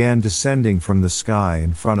began descending from the sky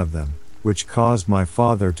in front of them, which caused my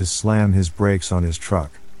father to slam his brakes on his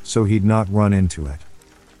truck, so he'd not run into it.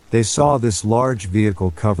 They saw this large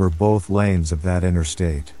vehicle cover both lanes of that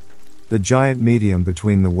interstate. The giant medium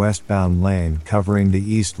between the westbound lane covering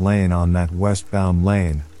the east lane on that westbound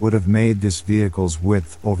lane would have made this vehicle's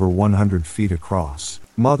width over 100 feet across.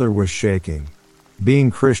 Mother was shaking.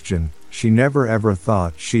 Being Christian, she never ever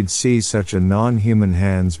thought she'd see such a non-human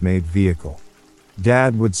hands-made vehicle.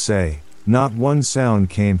 Dad would say, not one sound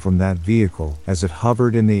came from that vehicle as it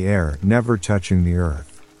hovered in the air, never touching the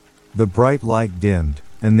earth. The bright light dimmed,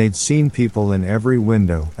 and they'd seen people in every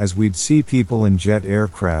window as we'd see people in jet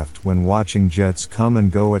aircraft when watching jets come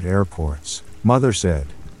and go at airports, Mother said.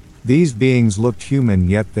 These beings looked human,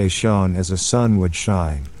 yet they shone as a sun would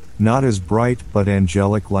shine, not as bright but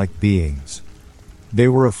angelic-like beings. They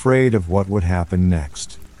were afraid of what would happen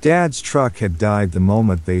next. Dad's truck had died the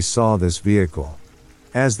moment they saw this vehicle.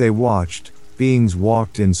 As they watched, beings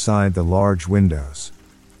walked inside the large windows.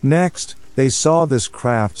 Next, they saw this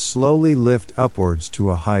craft slowly lift upwards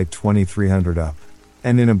to a height 2,300 up.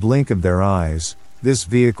 And in a blink of their eyes, this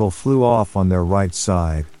vehicle flew off on their right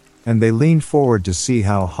side, and they leaned forward to see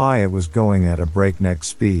how high it was going at a breakneck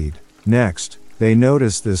speed. Next, they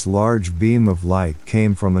noticed this large beam of light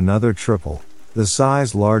came from another triple the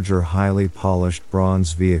size larger highly polished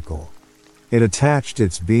bronze vehicle. It attached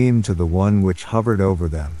its beam to the one which hovered over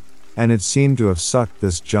them, and it seemed to have sucked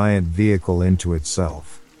this giant vehicle into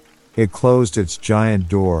itself. It closed its giant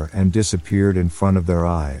door and disappeared in front of their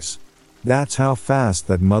eyes. That's how fast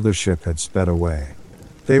that mothership had sped away.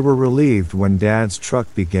 They were relieved when Dad's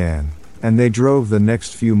truck began, and they drove the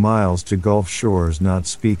next few miles to Gulf Shores, not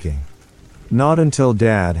speaking. Not until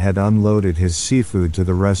Dad had unloaded his seafood to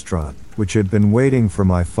the restaurant, which had been waiting for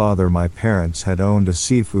my father. My parents had owned a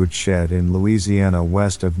seafood shed in Louisiana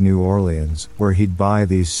west of New Orleans, where he'd buy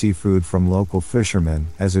these seafood from local fishermen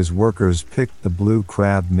as his workers picked the blue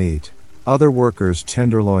crab meat. Other workers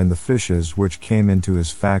tenderloined the fishes which came into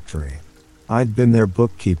his factory. I'd been their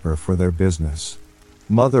bookkeeper for their business.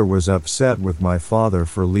 Mother was upset with my father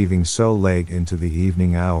for leaving so late into the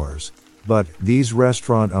evening hours. But these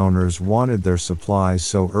restaurant owners wanted their supplies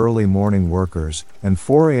so early morning workers and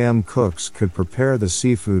 4 a.m. cooks could prepare the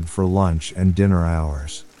seafood for lunch and dinner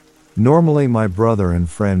hours. Normally my brother and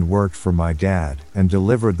friend worked for my dad and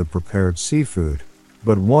delivered the prepared seafood,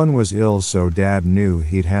 but one was ill, so Dad knew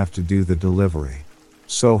he'd have to do the delivery.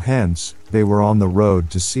 So hence, they were on the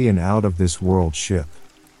road to see an out-of-this-world ship.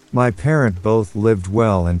 My parents both lived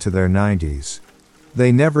well into their 90s.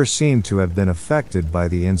 They never seemed to have been affected by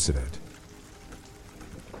the incident.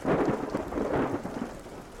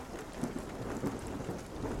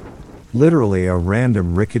 Literally a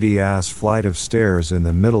random rickety-ass flight of stairs in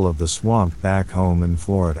the middle of the swamp back home in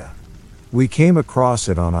Florida. We came across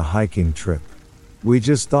it on a hiking trip. We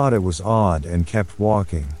just thought it was odd and kept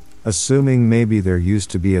walking, assuming maybe there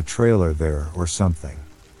used to be a trailer there or something.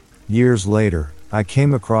 Years later, I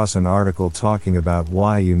came across an article talking about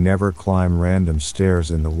why you never climb random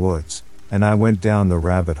stairs in the woods, and I went down the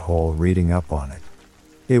rabbit hole reading up on it.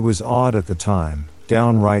 It was odd at the time,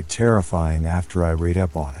 downright terrifying after I read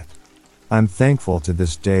up on it. I'm thankful to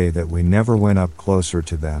this day that we never went up closer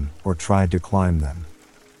to them or tried to climb them.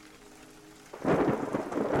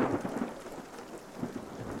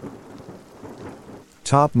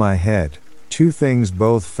 Top my head, 2 things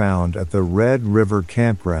both found at the Red River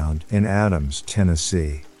Campground in Adams,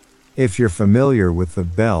 Tennessee. If you're familiar with the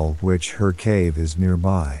Bell Witch, her cave is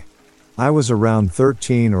nearby. I was around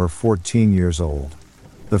 13 or 14 years old.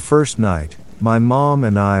 The first night, my mom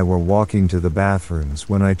and I were walking to the bathrooms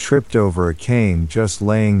when I tripped over a cane just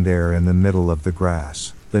laying there in the middle of the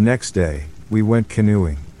grass. The next day, we went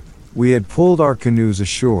canoeing. We had pulled our canoes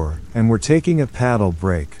ashore and were taking a paddle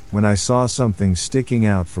break when I saw something sticking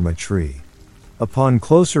out from a tree. Upon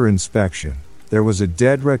closer inspection, there was a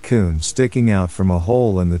dead raccoon sticking out from a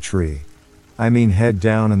hole in the tree. I mean, head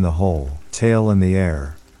down in the hole, tail in the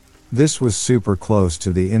air. This was super close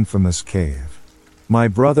to the infamous cave. My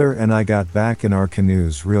brother and I got back in our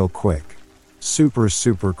canoes real quick. Super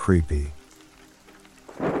creepy.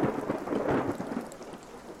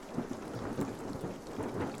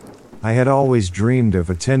 I had always dreamed of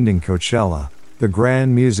attending Coachella, the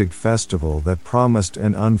grand music festival that promised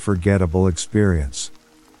an unforgettable experience.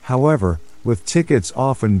 However, with tickets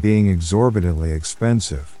often being exorbitantly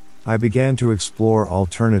expensive, I began to explore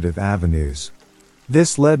alternative avenues.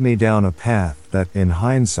 This led me down a path that, in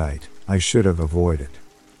hindsight, I should have avoided.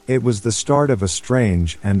 It was the start of a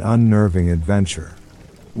strange and unnerving adventure.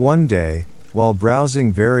 One day, while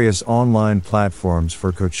browsing various online platforms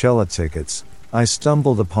for Coachella tickets, I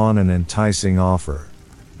stumbled upon an enticing offer.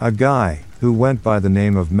 A guy, who went by the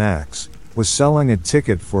name of Max, was selling a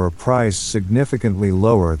ticket for a price significantly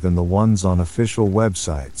lower than the ones on official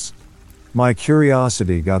websites. My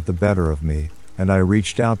curiosity got the better of me, and I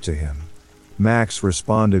reached out to him. Max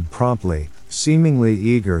responded promptly, seemingly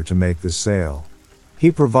eager to make the sale.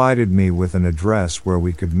 He provided me with an address where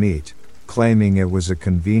we could meet, claiming it was a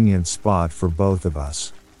convenient spot for both of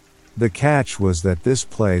us. The catch was that this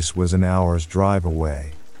place was an hour's drive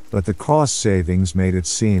away, but the cost savings made it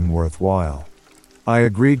seem worthwhile. I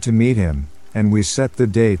agreed to meet him, and we set the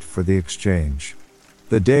date for the exchange.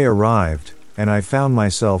 The day arrived, and I found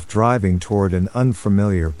myself driving toward an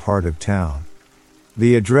unfamiliar part of town.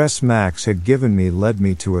 The address Max had given me led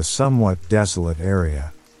me to a somewhat desolate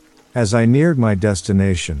area. As I neared my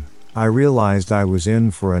destination, I realized I was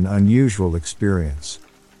in for an unusual experience.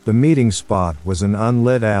 The meeting spot was an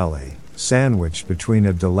unlit alley, sandwiched between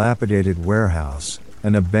a dilapidated warehouse,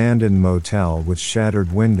 an abandoned motel with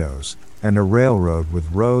shattered windows, and a railroad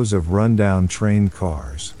with rows of rundown train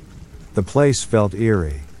cars. The place felt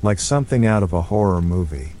eerie, like something out of a horror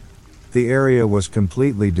movie. The area was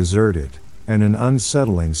completely deserted, and an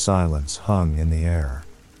unsettling silence hung in the air.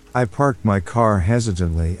 I parked my car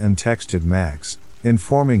hesitantly and texted Max,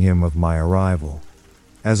 informing him of my arrival.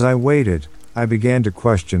 As I waited, I began to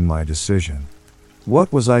question my decision.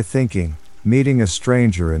 What was I thinking, meeting a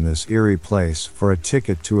stranger in this eerie place for a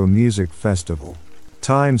ticket to a music festival?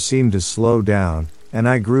 Time seemed to slow down, and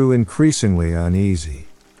I grew increasingly uneasy.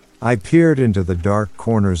 I peered into the dark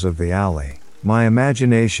corners of the alley, my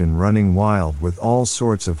imagination running wild with all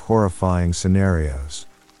sorts of horrifying scenarios.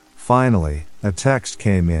 Finally, a text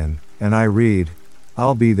came in, and I read,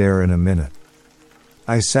 "I'll be there in a minute."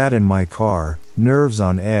 I sat in my car, nerves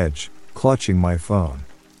on edge, clutching my phone.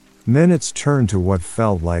 Minutes turned to what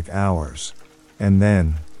felt like hours. And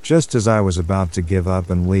then, just as I was about to give up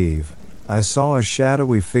and leave, I saw a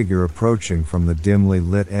shadowy figure approaching from the dimly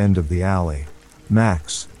lit end of the alley.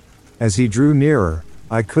 Max. As he drew nearer,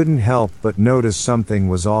 I couldn't help but notice something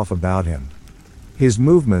was off about him. His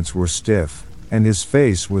movements were stiff, and his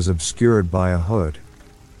face was obscured by a hood.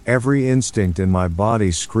 Every instinct in my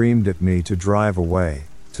body screamed at me to drive away,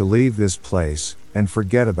 to leave this place, and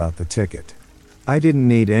forget about the ticket. I didn't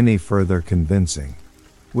need any further convincing.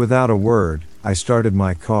 Without a word, I started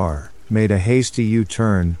my car, made a hasty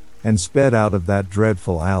U-turn, and sped out of that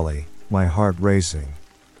dreadful alley, my heart racing.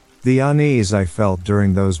 The unease I felt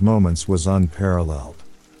during those moments was unparalleled.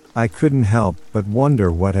 I couldn't help but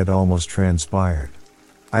wonder what had almost transpired.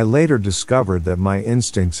 I later discovered that my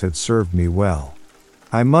instincts had served me well.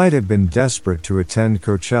 I might have been desperate to attend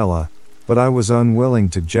Coachella, but I was unwilling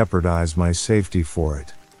to jeopardize my safety for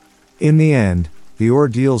it. In the end, the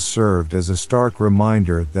ordeal served as a stark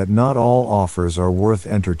reminder that not all offers are worth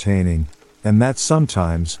entertaining, and that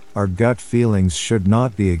sometimes, our gut feelings should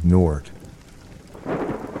not be ignored.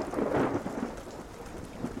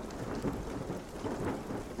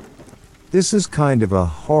 This is kind of a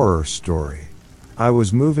horror story. I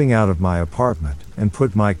was moving out of my apartment and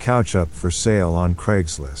put my couch up for sale on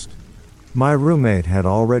Craigslist. My roommate had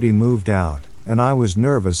already moved out, and I was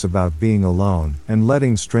nervous about being alone and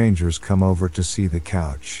letting strangers come over to see the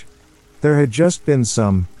couch. There had just been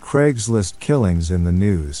some Craigslist killings in the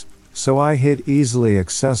news, so I hid easily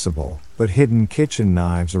accessible but hidden kitchen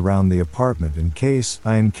knives around the apartment in case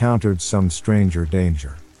I encountered some stranger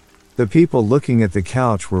danger. The people looking at the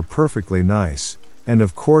couch were perfectly nice, and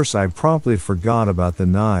of course I promptly forgot about the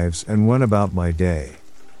knives and went about my day.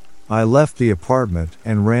 I left the apartment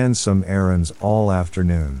and ran some errands all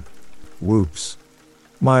afternoon. Whoops.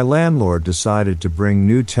 My landlord decided to bring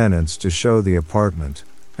new tenants to show the apartment,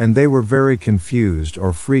 and they were very confused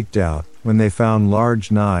or freaked out when they found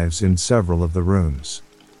large knives in several of the rooms.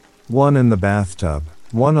 One in the bathtub,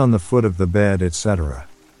 one on the foot of the bed, etc.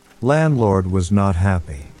 Landlord was not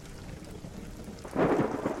happy.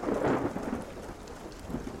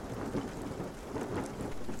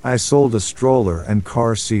 I sold a stroller and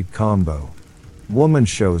car seat combo. Woman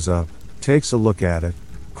shows up, takes a look at it,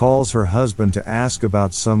 calls her husband to ask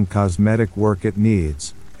about some cosmetic work it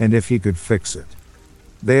needs, and if he could fix it.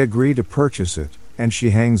 They agree to purchase it, and she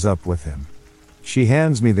hangs up with him. She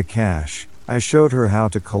hands me the cash, I showed her how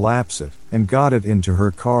to collapse it, and got it into her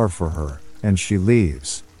car for her, and she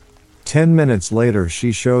leaves. 10 minutes later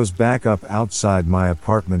she shows back up outside my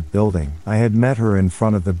apartment building. I had met her in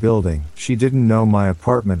front of the building. She didn't know my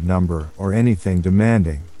apartment number or anything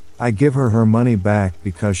demanding. I give her her money back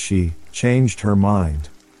because she changed her mind.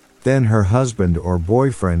 Then her husband or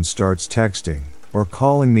boyfriend starts texting or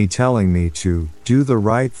calling me telling me to do the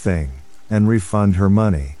right thing and refund her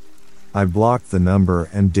money. I blocked the number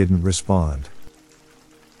and didn't respond.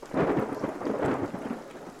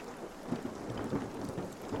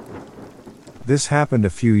 This happened a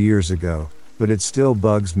few years ago, but it still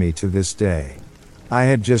bugs me to this day. I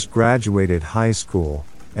had just graduated high school,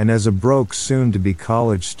 and as a broke soon-to-be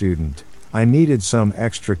college student, I needed some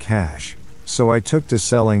extra cash, so I took to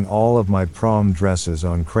selling all of my prom dresses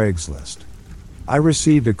on Craigslist. I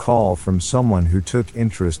received a call from someone who took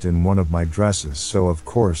interest in one of my dresses, so of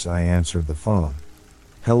course I answered the phone.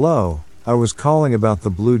 Hello, I was calling about the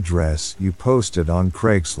blue dress you posted on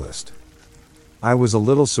Craigslist. I was a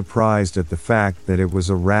little surprised at the fact that it was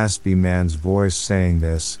a raspy man's voice saying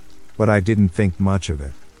this, but I didn't think much of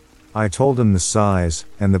it. I told him the size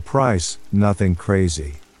and the price, nothing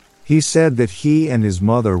crazy. He said that he and his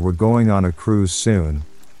mother were going on a cruise soon,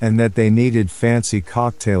 and that they needed fancy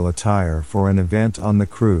cocktail attire for an event on the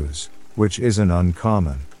cruise, which isn't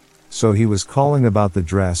uncommon. So he was calling about the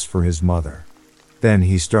dress for his mother. Then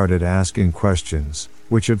he started asking questions,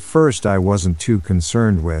 which at first I wasn't too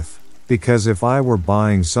concerned with, because if I were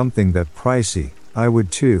buying something that pricey, I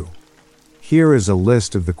would too. Here is a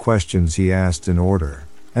list of the questions he asked in order,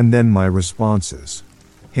 and then my responses.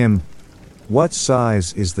 Him: what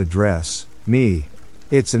size is the dress? Me: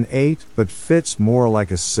 it's an 8 but fits more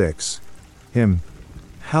like a 6. Him: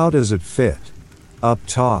 how does it fit? Up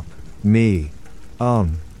top. Me: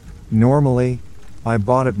 normally, I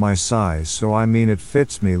bought it my size, so I mean it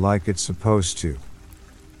fits me like it's supposed to.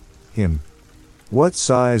 Him: what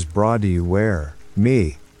size bra do you wear?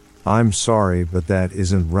 Me: I'm sorry, but that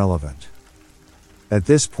isn't relevant. At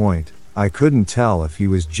this point, I couldn't tell if he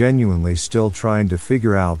was genuinely still trying to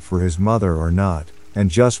figure out for his mother or not,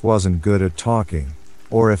 and just wasn't good at talking,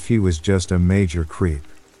 or if he was just a major creep.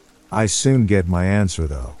 I soon get my answer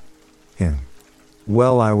though. Him: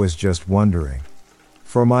 well, I was just wondering.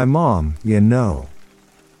 For my mom, you know.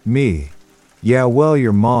 Me: yeah, well,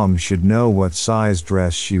 your mom should know what size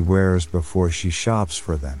dress she wears before she shops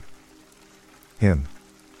for them. Him: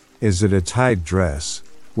 is it a tight dress?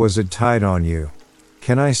 Was it tight on you?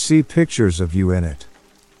 Can I see pictures of you in it?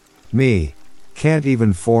 Me: can't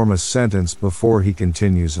even form a sentence before he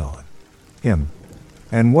continues on. Him: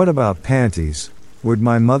 and what about panties? Would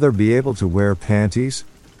my mother be able to wear panties?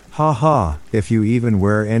 Ha ha, if you even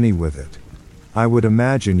wear any with it. I would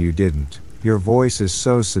imagine you didn't. Your voice is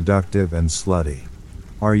so seductive and slutty.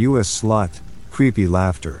 Are you a slut? Creepy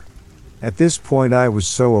laughter. At this point I was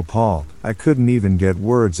so appalled, I couldn't even get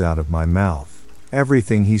words out of my mouth.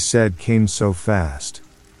 Everything he said came so fast.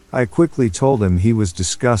 I quickly told him he was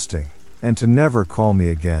disgusting, and to never call me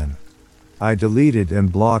again. I deleted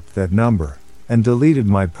and blocked that number, and deleted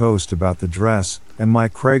my post about the dress, and my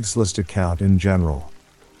Craigslist account in general.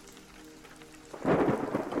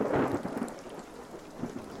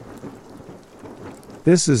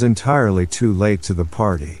 This is entirely too late to the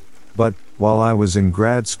party, but, while I was in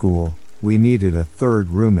grad school, we needed a third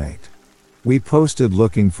roommate. We posted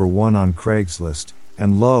looking for one on Craigslist,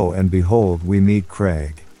 and lo and behold we meet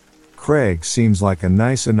Craig. Craig seems like a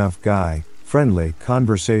nice enough guy, friendly,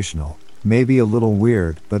 conversational, maybe a little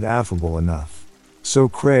weird, but affable enough. So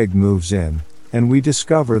Craig moves in, and we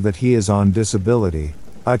discover that he is on disability.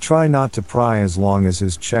 I try not to pry as long as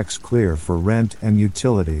his checks clear for rent and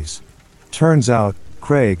utilities. Turns out,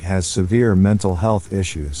 Craig has severe mental health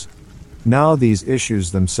issues. Now these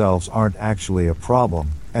issues themselves aren't actually a problem,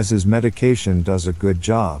 as his medication does a good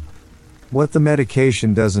job. What the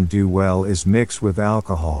medication doesn't do well is mix with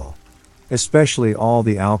alcohol. Especially all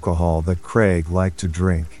the alcohol that Craig liked to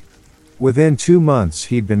drink. Within 2 months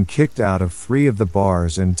he'd been kicked out of 3 of the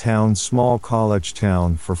bars in town's small college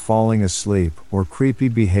town for falling asleep or creepy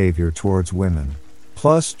behavior towards women.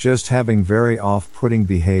 Plus just having very off-putting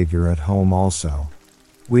behavior at home also.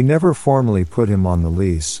 We never formally put him on the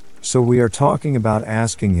lease, so we are talking about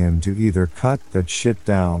asking him to either cut that shit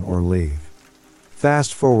down or leave.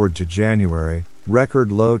 Fast forward to January, record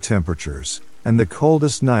low temperatures, and the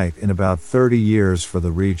coldest night in about 30 years for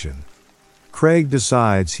the region. Craig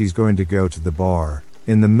decides he's going to go to the bar,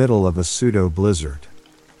 in the middle of a pseudo-blizzard.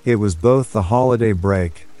 It was both the holiday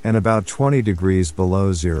break, and about 20 degrees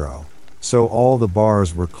below zero. So all the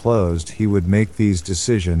bars were closed. He would make these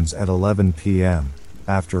decisions at 11 p.m.,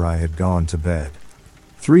 after I had gone to bed.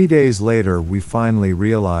 3 days later we finally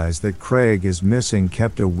realized that Craig is missing,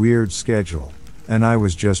 kept a weird schedule, and I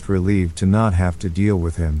was just relieved to not have to deal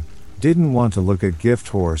with him. Didn't want to look a gift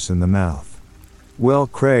horse in the mouth. Well,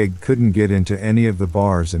 Craig couldn't get into any of the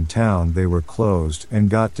bars in town, they were closed, and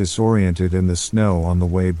got disoriented in the snow on the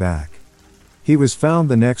way back. He was found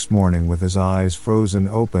the next morning with his eyes frozen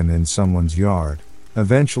open in someone's yard,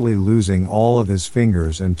 eventually losing all of his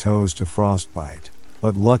fingers and toes to frostbite,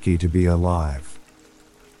 but lucky to be alive.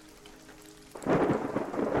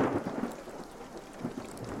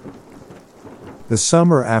 The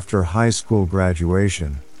summer after high school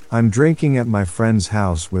graduation, I'm drinking at my friend's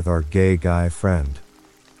house with our gay guy friend.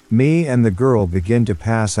 Me and the girl begin to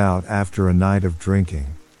pass out after a night of drinking.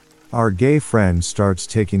 Our gay friend starts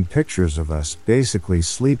taking pictures of us basically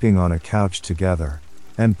sleeping on a couch together,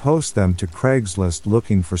 and post them to Craigslist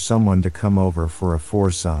looking for someone to come over for a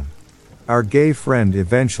foursome. Our gay friend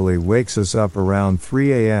eventually wakes us up around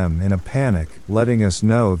 3 a.m. in a panic, letting us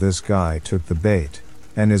know this guy took the bait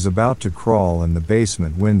and is about to crawl in the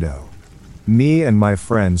basement window. Me and my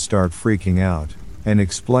friend start freaking out and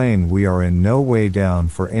explain we are in no way down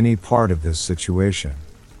for any part of this situation.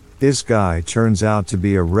 This guy turns out to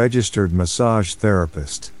be a registered massage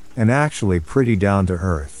therapist and actually pretty down to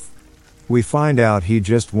earth. We find out he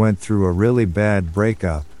just went through a really bad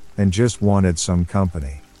breakup and just wanted some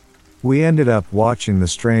company. We ended up watching The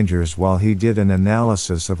Strangers while he did an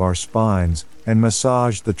analysis of our spines and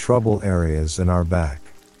massaged the trouble areas in our back.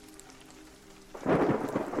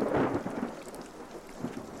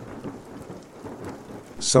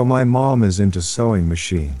 So my mom is into sewing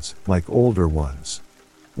machines, like older ones.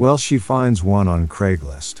 Well, she finds one on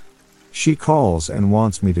Craigslist. She calls and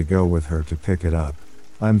wants me to go with her to pick it up.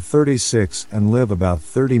 I'm 36 and live about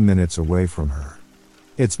 30 minutes away from her.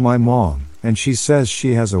 It's my mom, and she says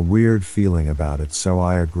she has a weird feeling about it, so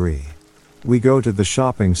I agree. We go to the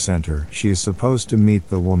shopping center. She is supposed to meet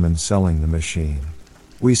the woman selling the machine.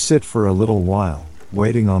 We sit for a little while,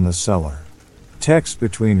 waiting on the seller. Texts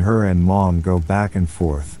between her and mom go back and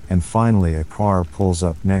forth, and finally a car pulls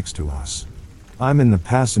up next to us. I'm in the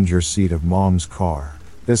passenger seat of mom's car.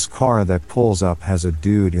 This car that pulls up has a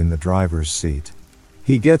dude in the driver's seat.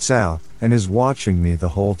 He gets out and is watching me the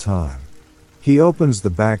whole time. He opens the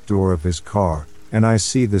back door of his car, and I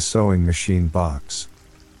see the sewing machine box.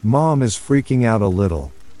 Mom is freaking out a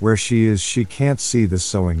little. Where she is, she can't see the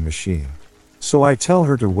sewing machine. So I tell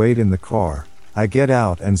her to wait in the car. I get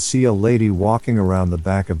out and see a lady walking around the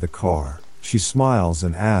back of the car. She smiles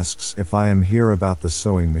and asks if I am here about the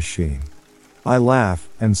sewing machine. I laugh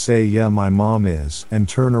and say yeah, my mom is, and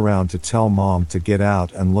turn around to tell mom to get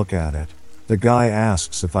out and look at it. The guy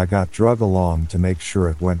asks if I got drug along to make sure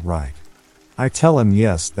it went right. I tell him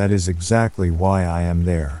yes, that is exactly why I am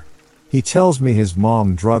there. He tells me his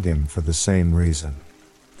mom drug him for the same reason.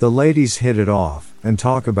 The ladies hit it off and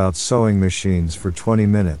talk about sewing machines for 20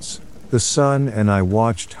 minutes. The son and I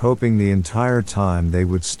watched, hoping the entire time they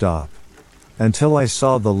would stop. Until I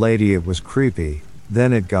saw the lady. It was creepy,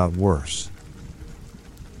 then it got worse.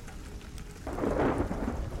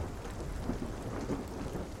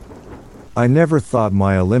 I never thought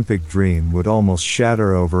my Olympic dream would almost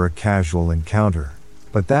shatter over a casual encounter,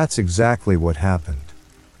 but that's exactly what happened.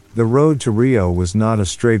 The road to Rio was not a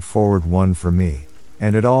straightforward one for me,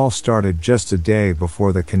 and it all started just a day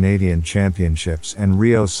before the Canadian Championships and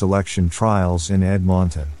Rio selection trials in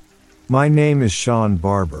Edmonton. My name is Sean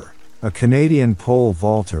Barber, a Canadian pole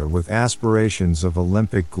vaulter with aspirations of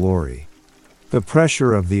Olympic glory. The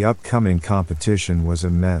pressure of the upcoming competition was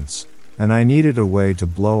immense, and I needed a way to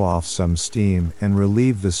blow off some steam and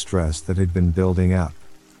relieve the stress that had been building up.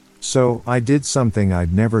 So, I did something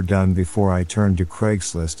I'd never done before. I turned to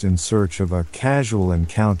Craigslist in search of a casual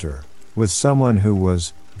encounter with someone who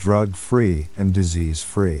was drug-free and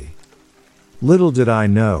disease-free. Little did I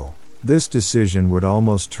know, this decision would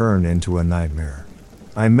almost turn into a nightmare.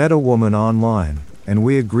 I met a woman online, and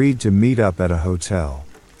we agreed to meet up at a hotel.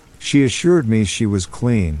 She assured me she was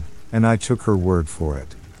clean, and I took her word for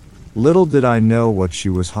it. Little did I know what she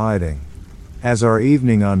was hiding. As our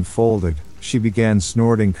evening unfolded, she began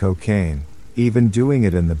snorting cocaine, even doing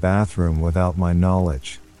it in the bathroom without my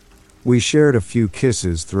knowledge. We shared a few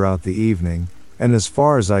kisses throughout the evening, and as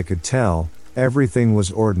far as I could tell, everything was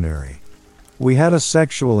ordinary. We had a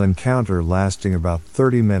sexual encounter lasting about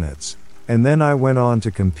 30 minutes, and then I went on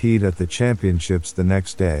to compete at the championships the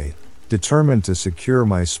next day, determined to secure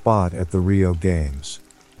my spot at the Rio Games.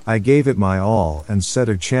 I gave it my all and set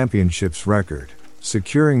a championships record,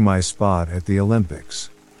 securing my spot at the Olympics.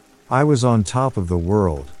 I was on top of the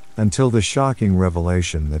world, until the shocking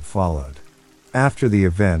revelation that followed. After the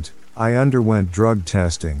event, I underwent drug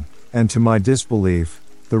testing, and to my disbelief,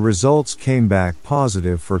 the results came back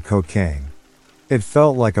positive for cocaine. It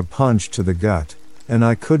felt like a punch to the gut, and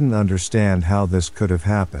I couldn't understand how this could have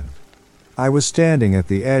happened. I was standing at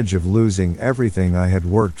the edge of losing everything I had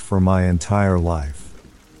worked for my entire life.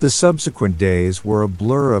 The subsequent days were a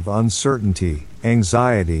blur of uncertainty,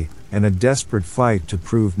 anxiety, and a desperate fight to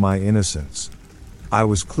prove my innocence. I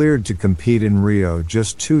was cleared to compete in Rio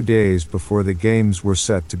just 2 days before the games were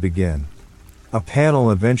set to begin. A panel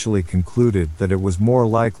eventually concluded that it was more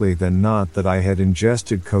likely than not that I had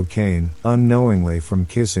ingested cocaine unknowingly from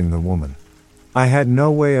kissing the woman. I had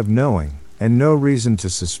no way of knowing, and no reason to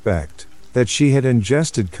suspect, that she had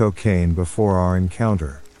ingested cocaine before our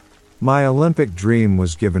encounter. My Olympic dream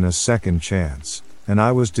was given a second chance, and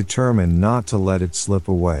I was determined not to let it slip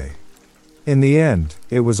away. In the end,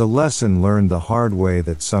 it was a lesson learned the hard way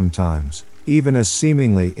that sometimes, even a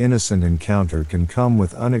seemingly innocent encounter can come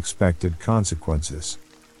with unexpected consequences.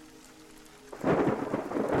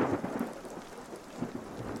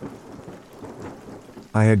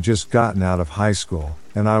 I had just gotten out of high school,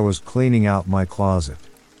 and I was cleaning out my closet.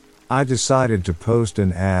 I decided to post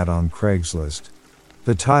an ad on Craigslist.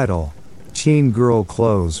 The title, Teen Girl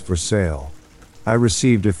Clothes for Sale. I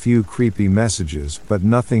received a few creepy messages, but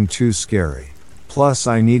nothing too scary. Plus,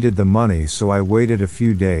 I needed the money, so I waited a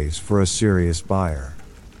few days for a serious buyer.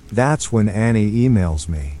 That's when Annie emails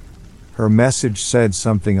me. Her message said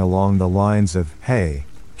something along the lines of, "Hey,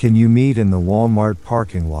 can you meet in the Walmart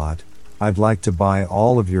parking lot? I'd like to buy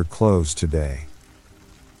all of your clothes today."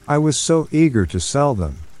 I was so eager to sell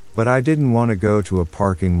them, but I didn't want to go to a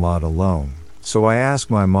parking lot alone, so I asked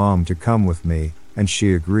my mom to come with me, and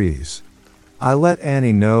she agrees. I let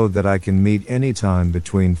Annie know that I can meet anytime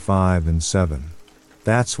between 5 and 7.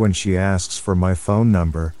 That's when she asks for my phone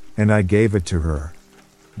number, and I gave it to her.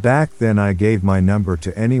 Back then I gave my number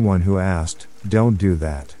to anyone who asked. Don't do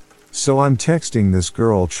that. So I'm texting this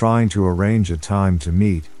girl trying to arrange a time to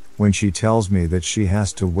meet, when she tells me that she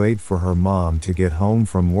has to wait for her mom to get home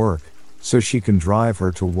from work, so she can drive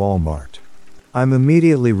her to Walmart. I'm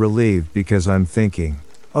immediately relieved because I'm thinking,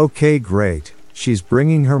 okay, great, she's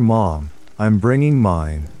bringing her mom, I'm bringing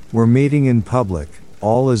mine, we're meeting in public,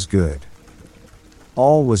 all is good.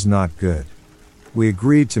 All was not good. We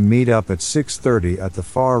agreed to meet up at 6:30 at the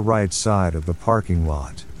far right side of the parking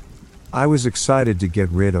lot. I was excited to get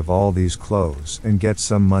rid of all these clothes and get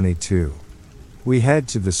some money too. We head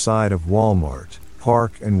to the side of Walmart,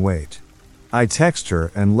 park and wait. I text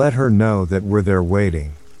her and let her know that we're there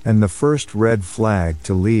waiting, and the first red flag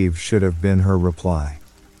to leave should have been her reply.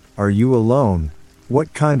 Are you alone?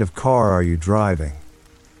 What kind of car are you driving?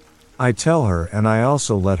 I tell her, and I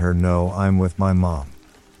also let her know I'm with my mom.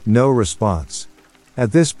 No response.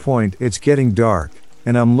 At this point, it's getting dark,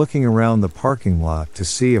 and I'm looking around the parking lot to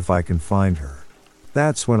see if I can find her.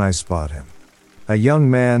 That's when I spot him. A young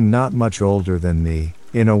man not much older than me,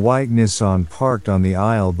 in a white Nissan parked on the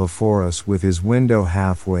aisle before us with his window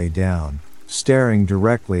halfway down, staring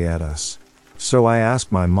directly at us. So I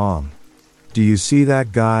ask my mom, "Do you see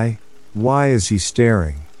that guy? Why is he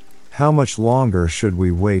staring? How much longer should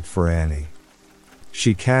we wait for Annie?"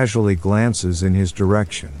 She casually glances in his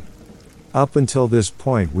direction. Up until this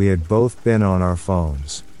point we had both been on our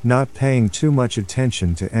phones, not paying too much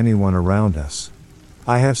attention to anyone around us.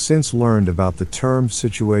 I have since learned about the term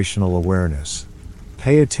situational awareness.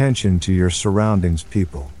 Pay attention to your surroundings,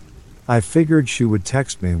 people. I figured she would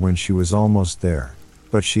text me when she was almost there,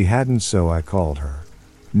 but she hadn't, so I called her.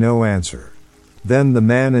 No answer. Then the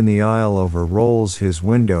man in the aisle over rolls his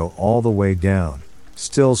window all the way down,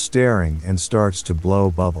 still staring, and starts to blow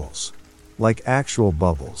bubbles. Like actual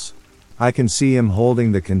bubbles. I can see him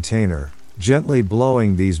holding the container, gently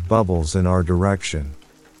blowing these bubbles in our direction.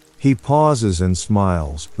 He pauses and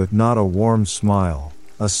smiles, but not a warm smile,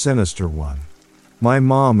 a sinister one. My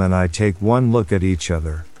mom and I take one look at each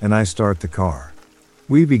other, and I start the car.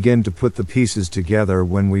 We begin to put the pieces together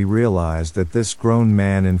when we realize that this grown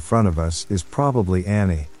man in front of us is probably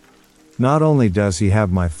Annie. Not only does he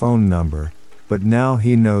have my phone number, but now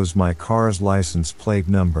he knows my car's license plate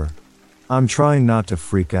number. I'm trying not to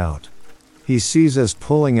freak out. He sees us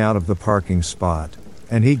pulling out of the parking spot,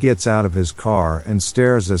 and he gets out of his car and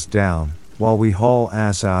stares us down, while we haul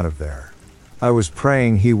ass out of there. I was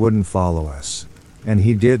praying he wouldn't follow us. And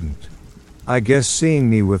he didn't. I guess seeing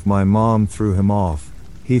me with my mom threw him off.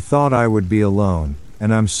 He thought I would be alone,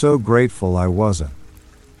 and I'm so grateful I wasn't.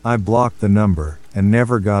 I blocked the number, and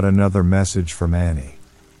never got another message from Annie.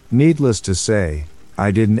 Needless to say,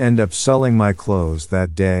 I didn't end up selling my clothes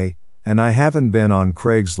that day, and I haven't been on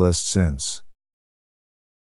Craigslist since.